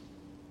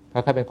เพรา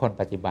ะเขาเป็นคน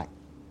ปฏิบัติ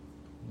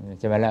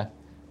ใช่ไหมล่ะ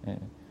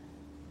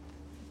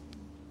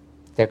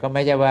แต่ก็ไ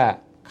ม่ใช่ว่า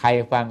ใคร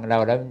ฟังเรา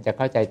แล้วจะเ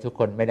ข้าใจทุก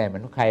คนไม่ได้เหมื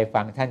อนใคร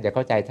ฟังท่านจะเ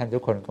ข้าใจท่านทุ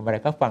กคนก็ไม่ได้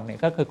ก็ฟังเนี่ย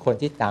ก็คือคน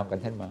ที่ตามกัน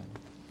ท่านมา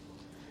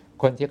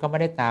คนที่เขาไม่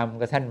ได้ตาม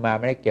กับท่านมา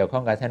ไม่ได้เกี่ยวข้อ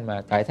งกับท่านมา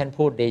ต่อให้ท่าน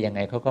พูดดียังไง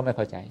เขาก็ไม่เ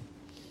ข้าใจ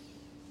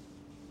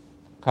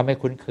เขาไม่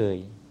คุ้นเคย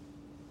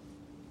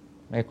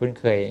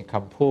ค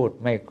ำพูด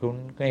ไม่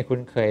คุ้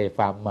นเคยค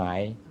วามหมาย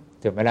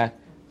ถูกไหมล่ะ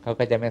เขา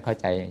ก็จะไม่เข้า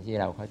ใจอย่างที่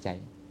เราเข้าใจ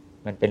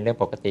มันเป็นเรื่อง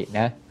ปกติ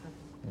นะ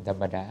ธร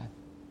รมดา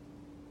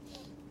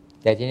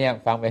แต่ที่นี้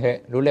ฟังไปเถอะ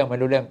รู้เรื่องไม่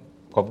รู้เรื่อง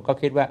ผมก็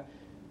คิดว่า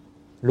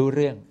รู้เ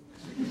รื่อง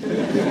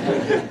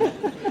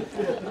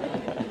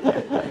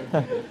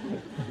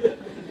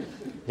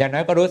อย่างน้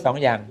อยก็รู้สอง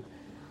อย่าง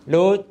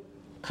รู้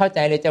เข้าใจ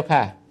เลยเจ้าค่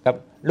ะกับ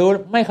รู้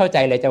ไม่เข้าใจ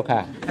เลยเจ้าค่ะ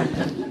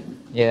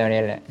อย่าง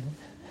นี้แหละ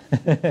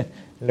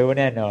รู้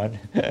แน่นอน